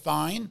write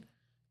fine,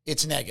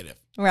 it's negative.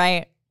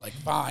 Right. Like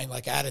fine,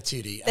 like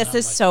attitude-y. This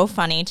is so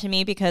funny to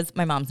me because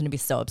my mom's going to be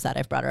so upset.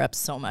 I've brought her up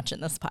so much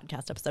in this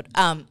podcast episode.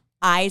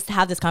 I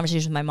have this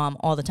conversation with my mom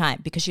all the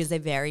time because she's a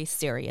very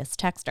serious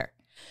texter.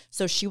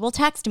 So she will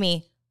text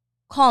me,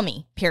 call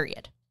me,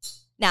 period.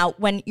 Now,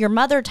 when your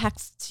mother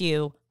texts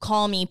you,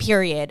 call me,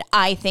 period,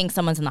 I think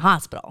someone's in the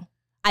hospital.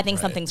 I think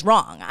something's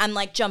wrong. I'm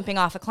like jumping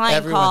off a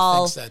client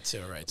call. Everyone thinks that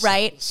too, right?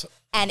 Right?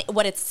 And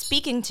what it's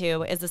speaking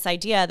to is this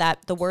idea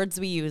that the words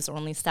we use are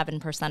only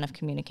 7% of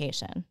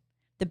communication.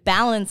 The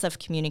balance of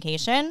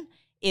communication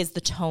is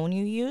the tone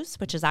you use,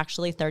 which is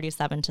actually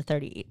 37 to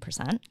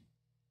 38%,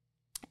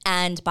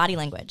 and body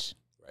language,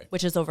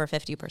 which is over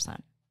 50%.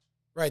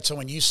 Right. So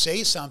when you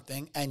say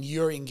something and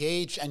you're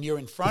engaged and you're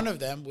in front of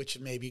them, which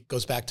maybe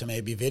goes back to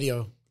maybe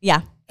video.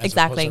 Yeah, as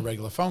exactly. opposed to a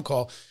regular phone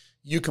call,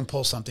 you can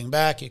pull something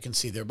back. You can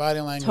see their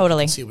body language.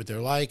 Totally. You can see what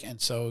they're like. And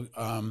so,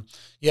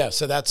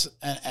 so that's,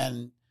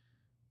 and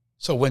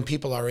so when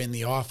people are in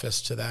the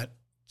office to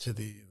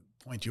the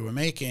point you were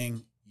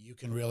making, you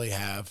can really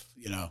have,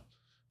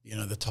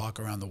 the talk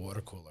around the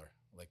water cooler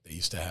like they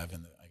used to have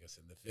in the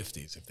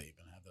 50s, if they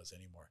even have those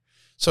anymore.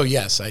 So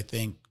yes, I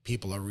think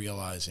people are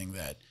realizing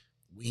that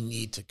we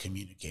need to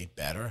communicate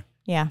better.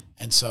 Yeah.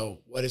 And so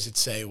what does it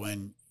say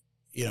when,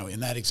 in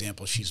that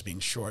example, she's being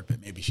short,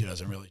 but maybe she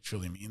doesn't really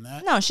truly mean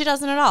that? No, she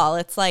doesn't at all.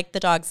 It's like the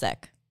dog's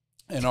sick.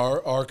 And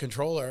our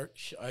controller,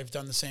 I've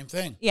done the same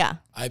thing. Yeah.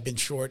 I've been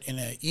short in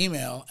an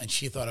email, and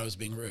she thought I was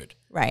being rude.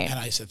 Right. And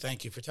I said,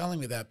 thank you for telling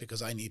me that,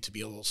 because I need to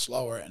be a little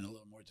slower and a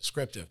little more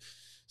descriptive.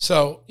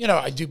 So,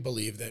 I do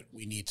believe that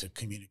we need to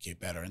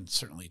communicate better, and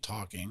certainly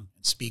talking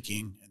and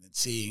speaking and then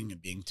seeing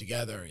and being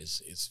together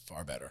is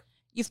far better.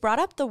 You've brought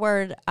up the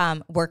word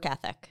work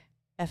ethic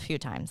a few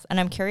times, and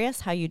I'm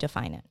curious how you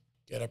define it.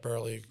 Get up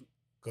early,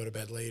 go to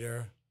bed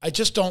later. I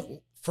just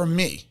don't, for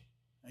me,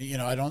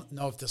 I don't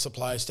know if this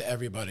applies to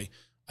everybody.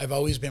 I've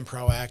always been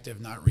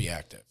proactive, not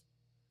reactive.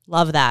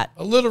 Love that.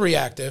 A little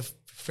reactive,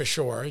 for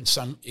sure, in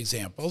some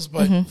examples,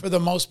 but for the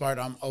most part,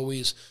 I'm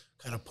always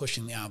kind of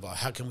pushing the envelope.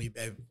 How can we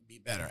be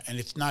better? And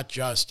it's not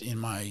just in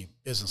my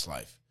business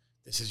life.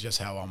 This is just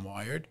how I'm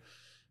wired.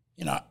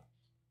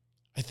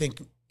 I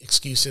think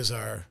excuses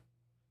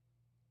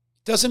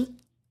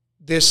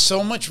there's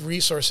so much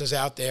resources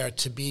out there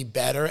to be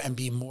better and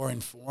be more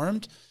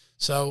informed.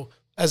 So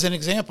as an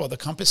example, the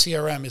Compass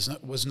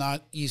CRM was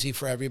not easy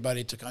for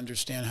everybody to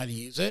understand how to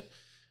use it.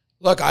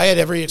 Look, I had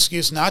every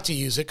excuse not to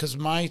use it because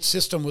my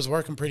system was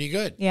working pretty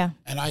good. Yeah.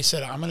 And I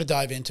said, I'm going to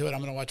dive into it. I'm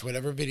going to watch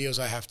whatever videos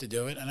I have to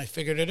do it. And I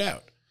figured it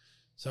out.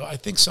 So I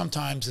think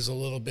sometimes there's a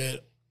little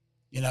bit,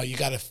 you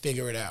got to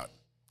figure it out.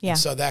 Yeah. And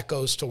so that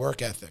goes to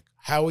work ethic.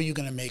 How are you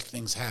going to make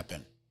things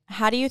happen?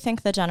 How do you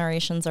think the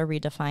generations are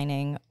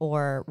redefining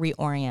or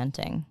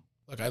reorienting?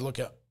 Look, I look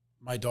at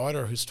my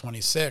daughter who's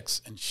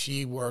 26, and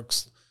she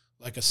works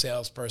like a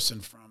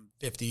salesperson from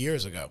 50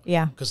 years ago.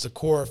 Yeah. Because the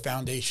core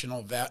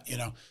foundational,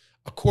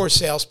 a core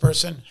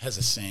salesperson has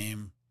the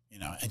same,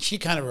 and she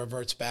kind of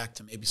reverts back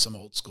to maybe some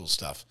old school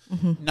stuff.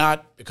 Mm-hmm.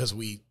 Not because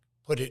we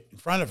put it in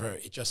front of her.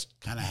 It just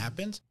kind of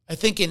happens. I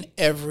think in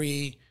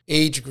every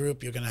age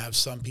group, you're going to have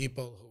some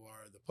people who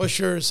are the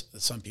pushers,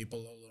 some people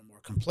are a little more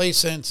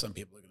complacent, some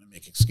people are going to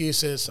make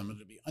excuses, some are going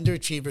to be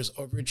underachievers,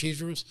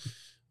 overachievers.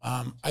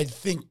 I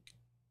think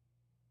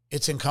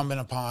it's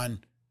incumbent upon,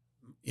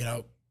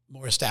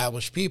 more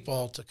established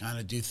people to kind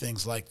of do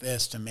things like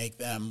this to make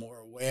them more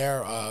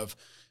aware of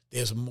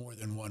there's more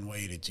than one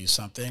way to do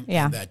something.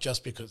 Yeah. And that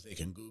just because they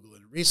can Google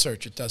and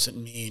research, it doesn't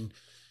mean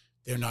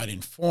they're not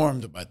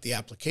informed about the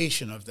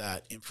application of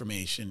that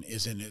information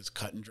isn't as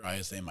cut and dry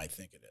as they might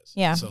think it is.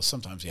 Yeah. So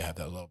sometimes you have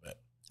that a little bit.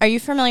 Are you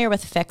familiar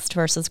with fixed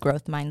versus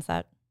growth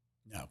mindset?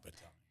 No, but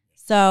tell me.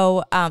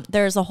 So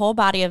there's a whole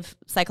body of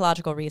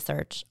psychological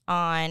research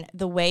on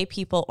the way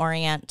people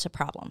orient to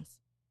problems,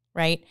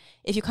 right?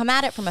 If you come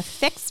at it from a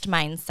fixed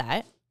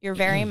mindset, you're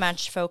very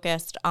much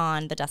focused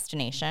on the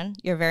destination.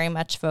 You're very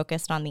much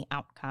focused on the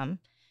outcome.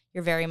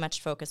 You're very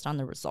much focused on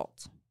the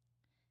result.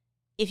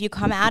 If you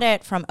come at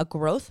it from a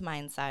growth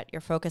mindset,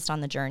 you're focused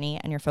on the journey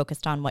and you're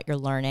focused on what you're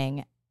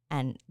learning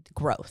and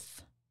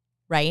growth,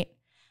 right?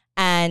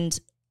 And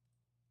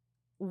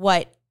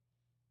what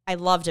I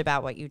loved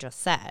about what you just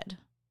said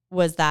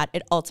was that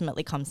it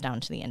ultimately comes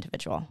down to the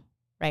individual,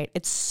 right?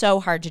 It's so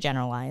hard to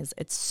generalize.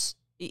 It's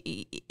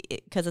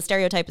because a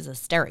stereotype is a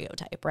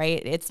stereotype,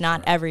 right? It's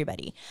not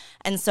everybody.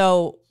 And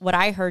so what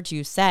I heard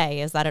you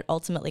say is that it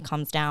ultimately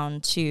comes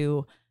down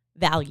to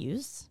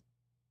values,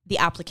 the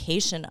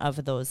application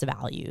of those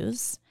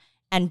values,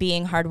 and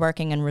being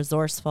hardworking and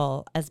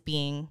resourceful as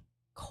being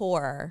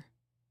core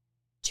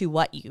to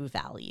what you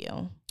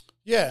value.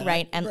 Yeah.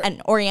 Right.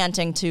 And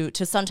orienting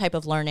to some type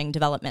of learning,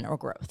 development, or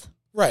growth.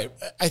 Right.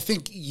 I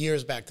think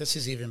years back, this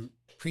is even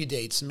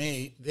predates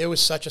me, there was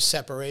such a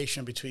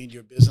separation between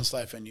your business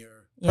life and your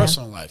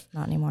personal life.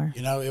 Not anymore.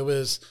 You know, it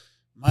was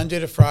Monday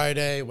to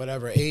Friday,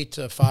 whatever, 8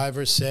 to 5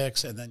 or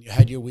 6, and then you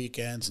had your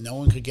weekends. No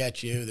one could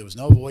get you. There was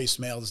no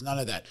voicemail. There's none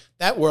of that.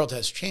 That world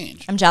has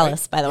changed. I'm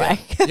jealous, by the way.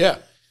 Yeah.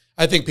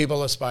 I think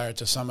people aspire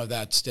to some of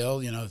that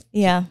still, you know,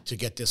 to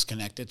get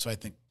disconnected. So I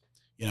think,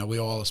 you know, we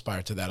all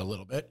aspire to that a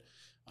little bit.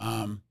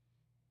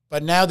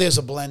 But now there's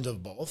a blend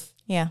of both.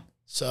 Yeah.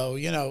 So,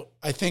 you know,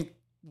 I think,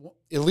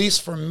 at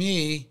least for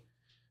me,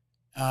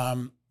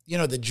 you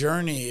know, the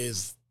journey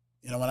is,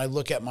 you know, when I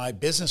look at my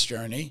business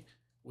journey,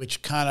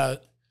 which kind of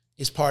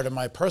is part of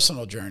my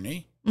personal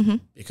journey,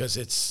 because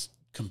it's,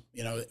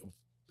 you know,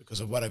 because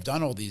of what I've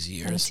done all these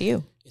years. That's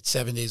you. It's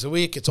 7 days a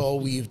week. It's all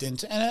weaved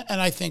into,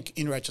 and I think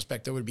in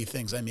retrospect, there would be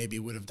things I maybe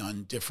would have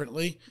done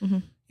differently.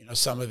 You know,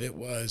 some of it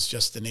was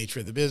just the nature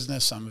of the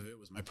business. Some of it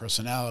was my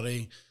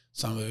personality.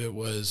 Some of it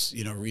was,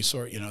 you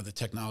know, the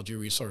technology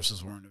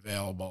resources weren't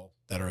available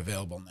that are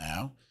available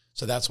now.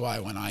 So that's why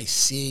when I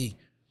see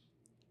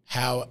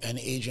how an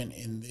agent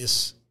in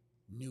this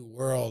new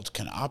world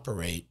can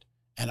operate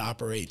and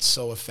operate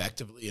so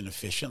effectively and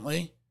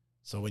efficiently.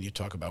 So when you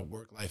talk about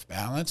work-life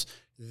balance,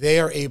 they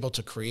are able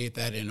to create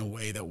that in a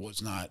way that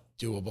was not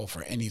doable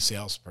for any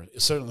salesperson,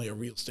 certainly a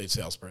real estate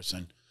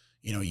salesperson,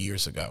 you know,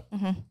 years ago.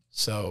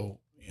 So,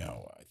 you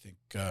know, I think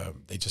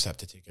they just have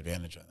to take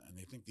advantage of that. And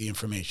they think the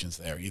information's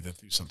there either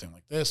through something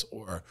like this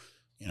or,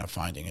 you know,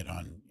 finding it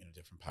on, you know,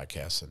 different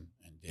podcasts and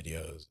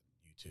videos,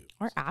 YouTube.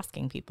 Or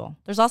asking people.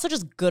 There's also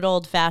just good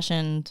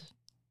old-fashioned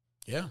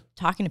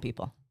talking to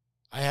people.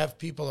 I have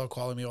people who are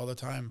calling me all the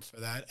time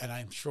for that, and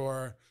I'm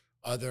sure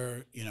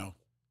other, you know,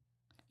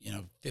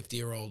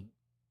 50-year-old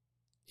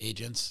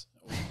agents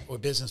or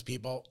business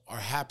people are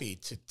happy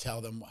to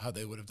tell them how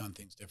they would have done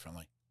things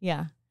differently.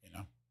 Yeah. You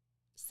know.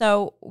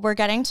 So we're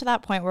getting to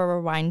that point where we're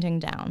winding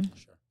down.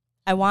 Sure.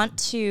 I want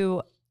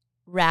to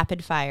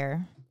rapid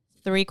fire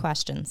 3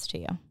 questions to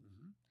you.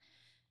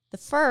 The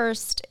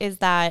first is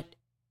that,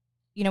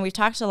 you know, we've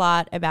talked a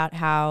lot about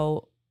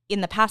how in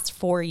the past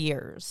 4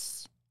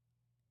 years,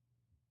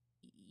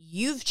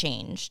 you've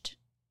changed.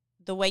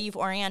 The way you've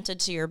oriented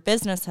to your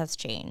business has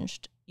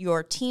changed.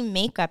 Your team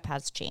makeup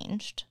has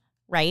changed,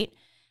 right?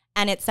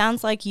 And it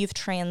sounds like you've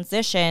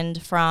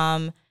transitioned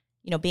from,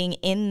 you know, being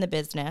in the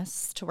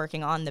business to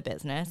working on the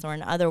business, or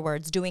in other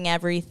words, doing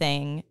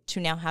everything, to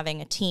now having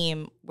a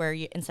team where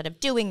you, instead of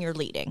doing, you're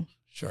leading.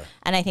 Sure.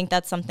 And I think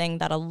that's something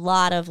that a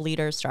lot of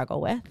leaders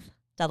struggle with.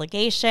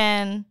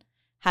 Delegation,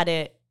 how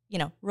to, you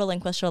know,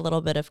 relinquish a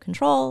little bit of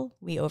control.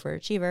 We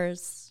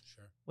overachievers,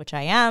 which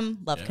I am,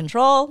 love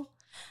control.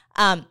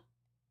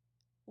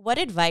 What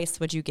advice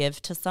would you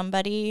give to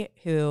somebody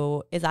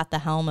who is at the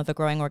helm of a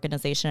growing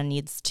organization and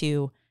needs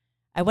to,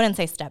 I wouldn't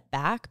say step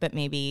back, but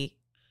maybe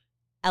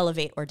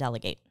elevate or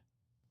delegate?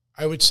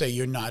 I would say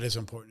you're not as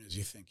important as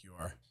you think you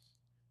are.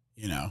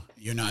 You know,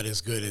 you're not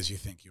as good as you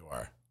think you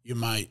are. You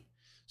might.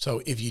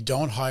 So if you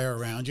don't hire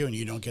around you and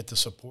you don't get the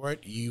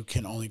support, you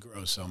can only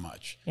grow so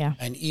much. Yeah.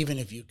 And even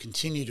if you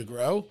continue to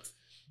grow,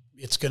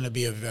 it's going to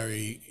be a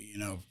very, you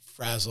know,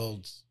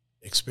 frazzled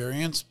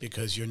experience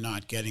because you're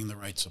not getting the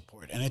right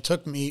support. And it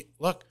took me,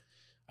 look,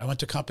 I went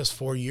to Compass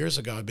 4 years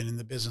ago. I've been in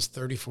the business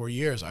 34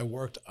 years. I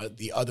worked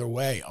the other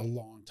way a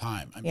long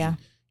time. I mean,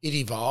 it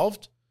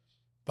evolved,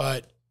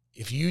 but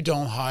if you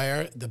don't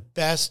hire, the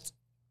best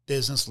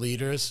business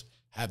leaders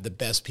have the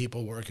best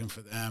people working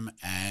for them,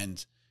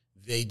 and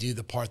they do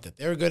the part that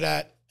they're good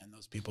at, and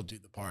those people do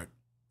the part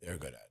they're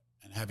good at.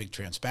 And having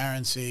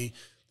transparency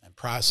and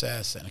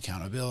process and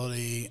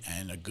accountability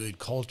and a good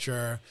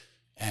culture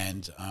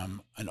and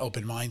an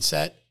open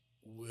mindset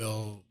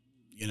will,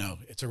 you know,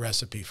 it's a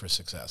recipe for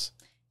success.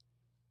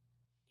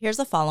 Here's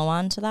a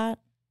follow-on to that,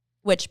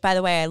 which, by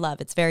the way, I love.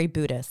 It's very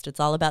Buddhist. It's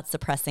all about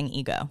suppressing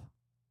ego.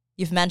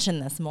 You've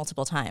mentioned this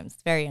multiple times.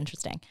 Very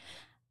interesting.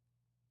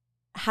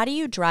 How do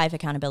you drive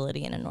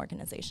accountability in an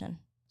organization?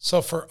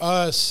 So for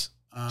us,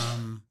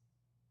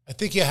 I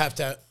think you have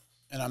to,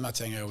 and I'm not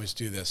saying I always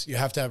do this, you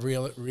have to have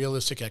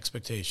realistic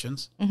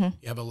expectations. You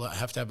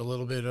have to have a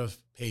little bit of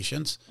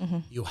patience.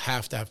 You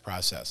have to have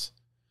process.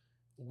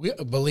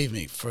 Believe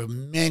me, for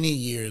many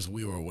years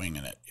we were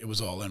winging it. It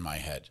was all in my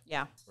head.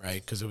 Yeah.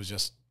 Right? Because it was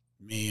just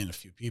me and a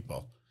few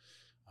people.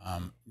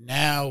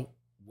 Now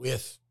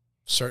with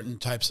certain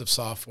types of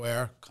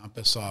software,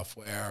 Compass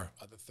software,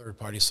 other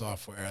third-party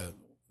software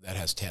that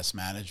has task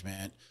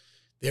management,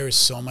 there is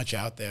so much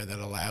out there that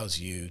allows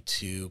you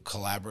to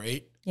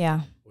collaborate.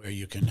 Yeah. Where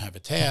you can have a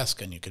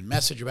task and you can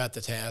message about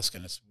the task,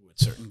 and it's with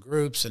certain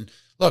groups. And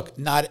look,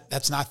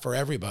 that's not for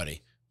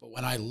everybody. But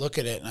when I look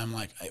at it and I'm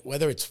like,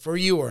 whether it's for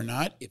you or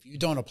not, if you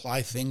don't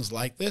apply things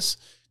like this,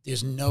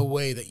 there's no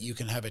way that you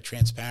can have a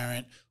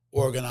transparent,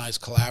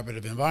 organized,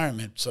 collaborative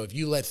environment. So if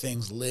you let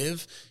things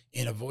live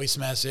in a voice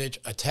message,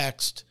 a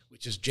text,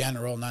 which is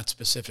general, not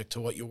specific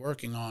to what you're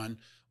working on,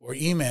 or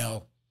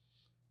email,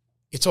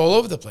 it's all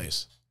over the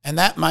place. And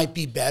that might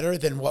be better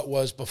than what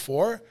was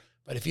before.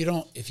 But if you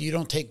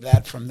don't take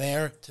that from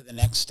there to the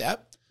next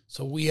step,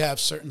 so we have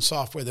certain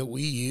software that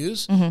we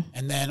use,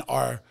 and then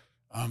our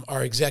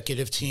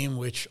executive team,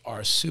 which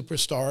are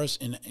superstars,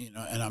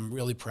 and I'm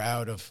really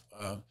proud of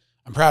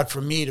I'm proud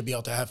for me to be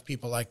able to have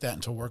people like that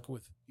and to work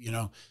with,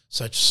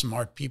 such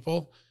smart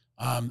people.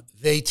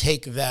 They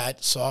take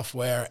that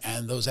software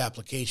and those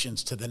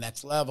applications to the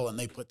next level, and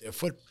they put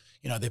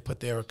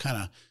their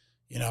kind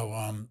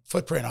of,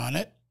 footprint on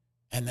it.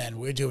 And then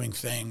we're doing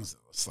things.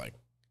 It's like,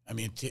 I'll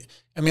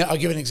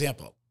give you an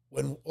example.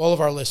 When all of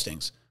our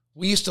listings,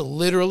 we used to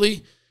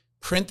literally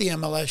print the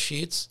MLS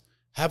sheets,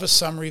 have a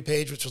summary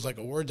page, which was like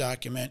a Word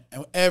document,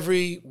 and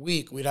every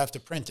week we'd have to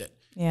print it.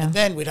 Yeah. And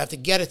then we'd have to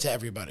get it to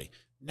everybody.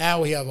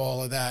 Now we have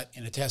all of that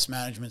in a test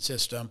management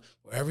system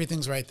where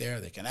everything's right there.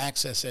 They can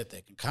access it.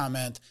 They can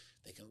comment.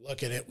 They can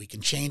look at it. We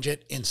can change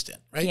it instant,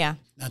 right? Yeah.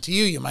 Now to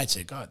you might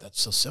say, God,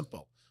 that's so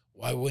simple.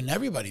 Why wouldn't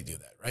everybody do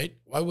that, right?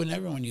 Why wouldn't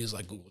everyone use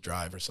like Google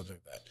Drive or something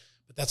like that?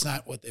 But that's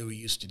not what they were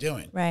used to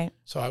doing. Right.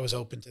 So I was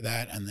open to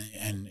that,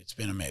 and it's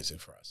been amazing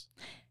for us.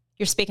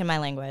 You're speaking my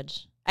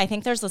language. I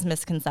think there's this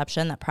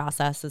misconception that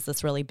process is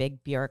this really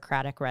big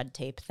bureaucratic red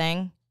tape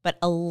thing, but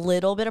a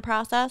little bit of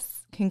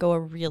process can go a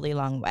really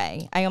long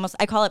way.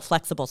 I call it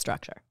flexible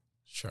structure.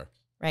 Sure.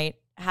 Right?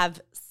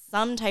 Have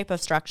some type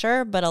of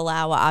structure, but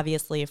allow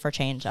obviously for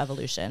change,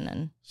 evolution,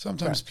 and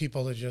sometimes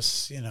people are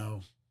just,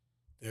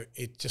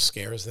 it just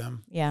scares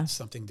them. Yeah. It's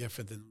something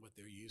different than what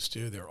they're used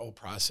to. Their old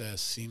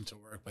process seemed to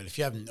work. But if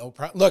you have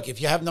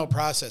if you have no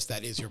process,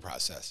 that is your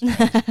process.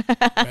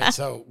 Right? Right?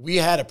 So we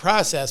had a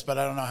process, but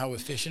I don't know how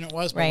efficient it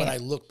was. But when I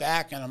look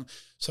back and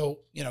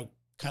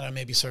kind of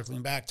maybe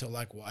circling back to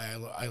like why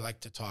I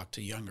like to talk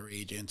to younger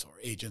agents or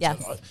agents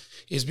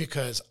is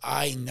because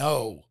I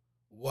know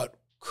what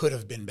could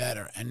have been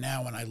better. And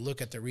now when I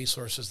look at the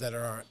resources that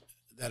are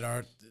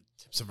the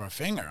tips of our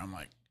finger, I'm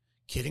like,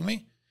 kidding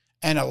me?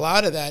 And a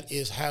lot of that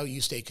is how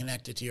you stay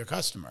connected to your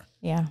customer.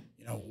 Yeah.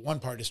 One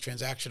part is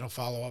transactional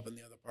follow-up, and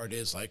the other part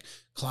is like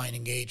client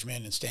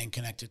engagement and staying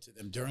connected to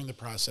them during the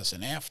process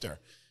and after.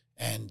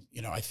 And,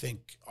 I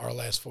think our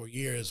last 4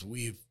 years,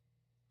 we've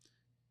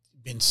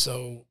been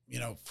so,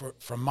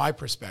 from my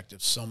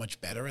perspective, so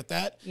much better at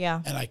that.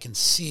 Yeah. And I can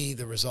see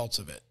the results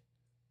of it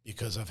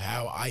because of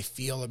how I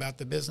feel about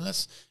the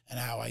business and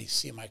how I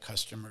see my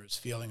customers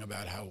feeling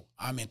about how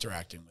I'm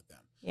interacting with them.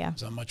 Yeah.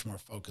 So I'm much more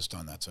focused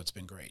on that. So it's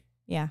been great.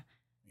 Yeah.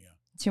 Yeah.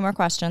 2 more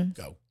questions.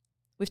 Go.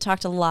 We've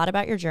talked a lot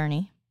about your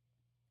journey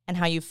and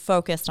how you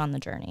focused on the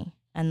journey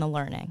and the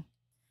learning.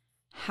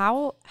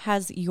 How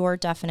has your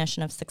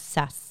definition of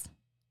success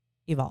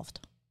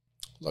evolved?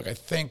 Look, I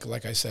think,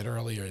 like I said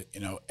earlier,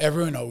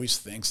 everyone always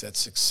thinks that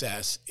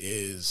success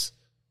is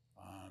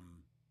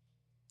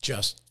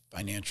just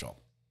financial.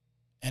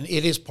 And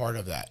it is part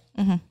of that,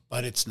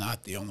 but it's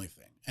not the only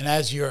thing. And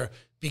as you're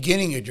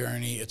beginning your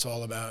journey, it's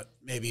all about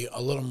maybe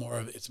a little more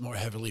of it's more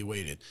heavily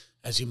weighted.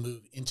 As you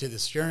move into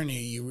this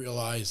journey, you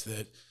realize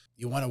that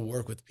you want to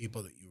work with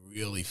people that you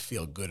really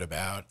feel good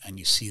about, and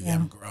you see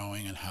them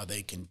growing and how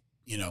they can,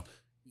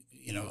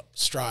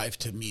 strive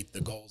to meet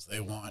the goals they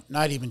want.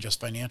 Not even just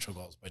financial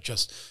goals, but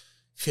just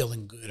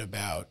feeling good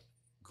about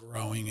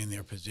growing in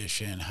their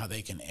position, how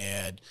they can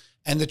add.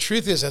 And the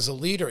truth is, as a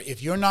leader,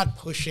 if you're not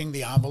pushing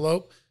the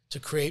envelope to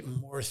create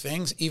more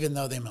things, even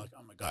though they're like,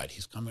 oh my God,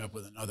 he's coming up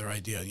with another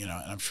idea, and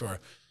I'm sure,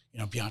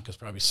 Bianca's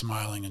probably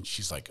smiling and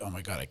she's like, oh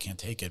my God, I can't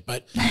take it.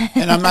 But,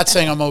 and I'm not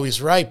saying I'm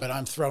always right, but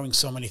I'm throwing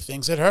so many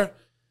things at her.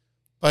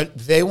 But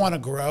they want to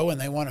grow and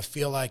they want to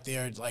feel like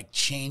they're like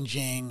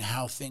changing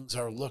how things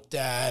are looked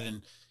at.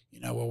 And,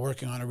 we're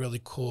working on a really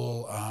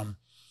cool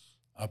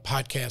a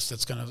podcast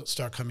that's going to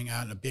start coming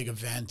out in a big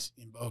event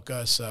in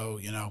Boca. So,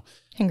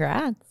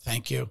 Congrats.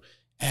 Thank you.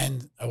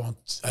 And I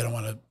don't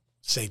want to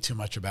say too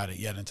much about it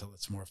yet until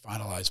it's more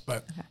finalized.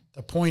 But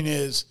the point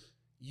is,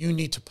 you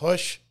need to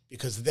push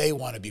because they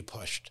want to be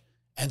pushed.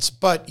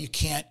 But you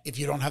can't, if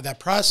you don't have that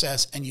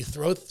process and you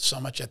throw so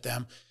much at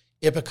them,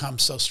 it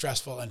becomes so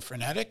stressful and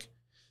frenetic.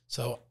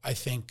 So I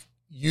think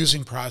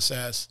using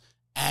process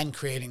and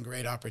creating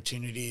great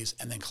opportunities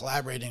and then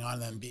collaborating on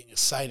them, being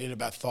excited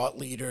about thought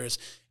leaders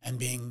and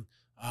being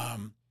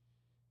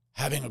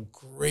having a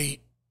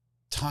great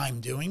time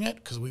doing it,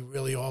 because we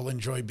really all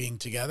enjoy being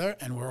together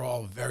and we're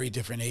all very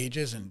different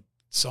ages and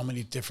so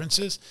many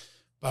differences,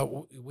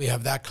 but we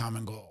have that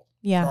common goal.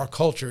 Yeah. Our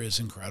culture is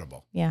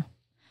incredible. Yeah.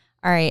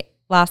 All right.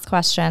 Last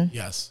question.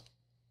 Yes.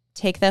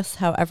 Take this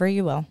however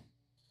you will.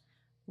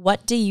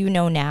 What do you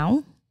know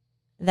now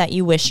that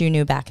you wish you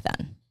knew back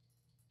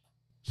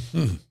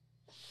then?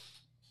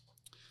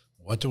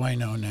 What do I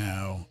know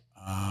now?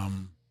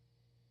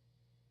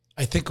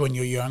 I think when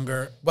you're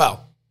younger,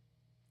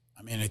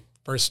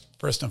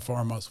 first and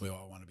foremost, we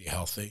all want to be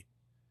healthy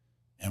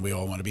and we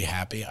all want to be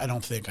happy. I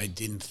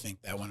didn't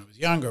think that when I was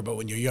younger, but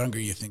when you're younger,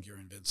 you think you're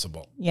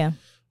invincible. Yeah.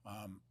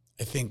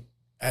 I think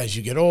as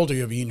you get older,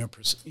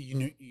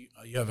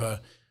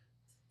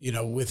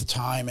 with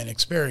time and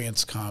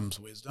experience comes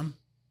wisdom,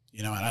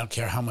 and I don't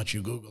care how much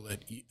you Google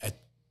it.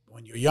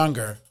 When you're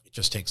younger, it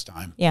just takes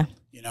time. Yeah.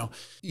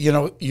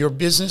 Your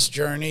business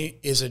journey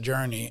is a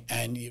journey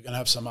and you're going to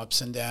have some ups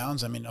and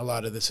downs. I mean, a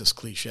lot of this is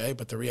cliche,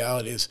 but the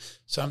reality is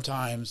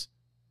sometimes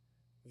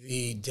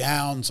the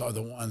downs are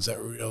the ones that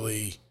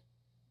really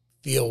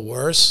feel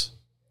worse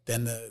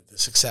than the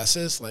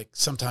successes. Like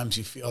sometimes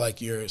you feel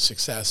like your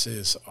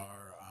successes are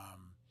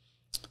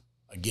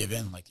a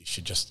given, like it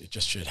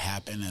just should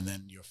happen, and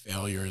then your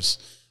failures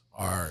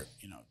are,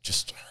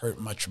 just hurt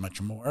much,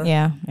 much more.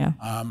 Yeah.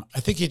 I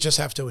think you just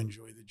have to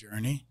enjoy the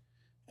journey.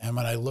 And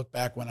when I look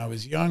back when I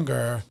was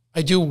younger,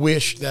 I do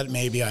wish that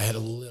maybe I had a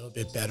little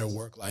bit better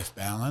work-life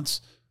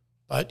balance.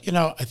 But,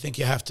 I think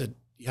you have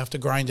to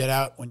grind it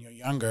out when you're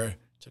younger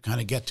to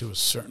kind of get to a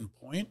certain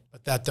point.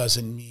 But that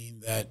doesn't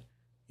mean that,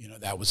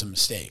 that was a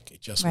mistake.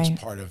 It just was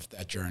part of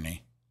that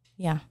journey.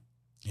 Yeah.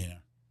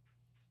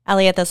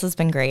 Elliot, this has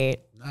been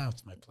great. No,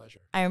 it's my pleasure.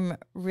 I'm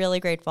really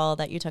grateful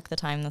that you took the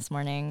time this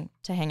morning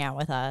to hang out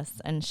with us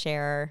and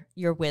share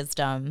your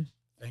wisdom.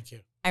 Thank you.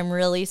 I'm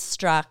really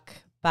struck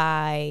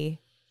by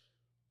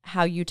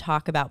how you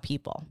talk about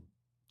people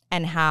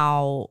and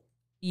how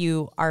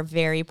you are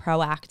very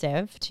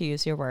proactive, to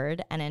use your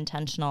word, and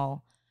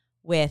intentional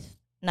with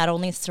not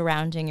only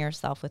surrounding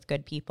yourself with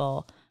good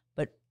people,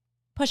 but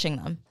pushing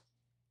them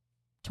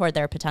toward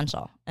their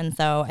potential. And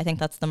so I think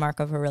that's the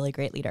mark of a really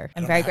great leader.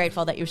 I'm very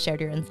grateful that you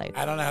shared your insights.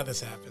 I don't know how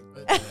this happened,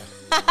 but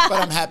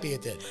I'm happy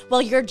it did.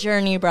 Well, your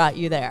journey brought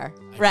you there,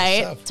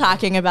 right? So.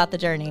 Talking about the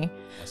journey.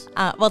 Yes.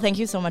 Well, thank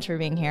you so much for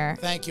being here.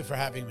 Thank you for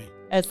having me.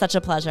 It's such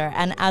a pleasure.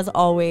 And as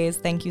always,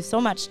 thank you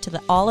so much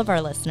to all of our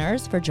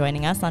listeners for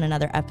joining us on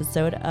another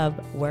episode of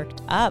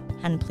Worked Up.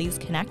 And please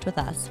connect with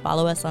us.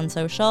 Follow us on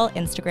social,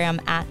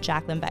 Instagram at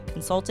Jacqueline Beck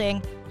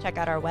Consulting. Check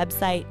out our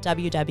website,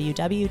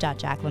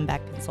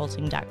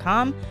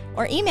 www.jacquelinebeckconsulting.com,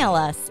 or email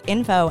us,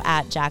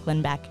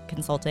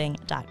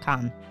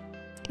 info@jacquelinebeckconsulting.com.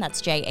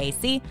 That's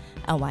JACLYNBECK.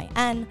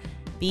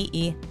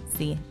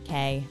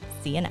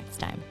 See you next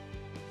time.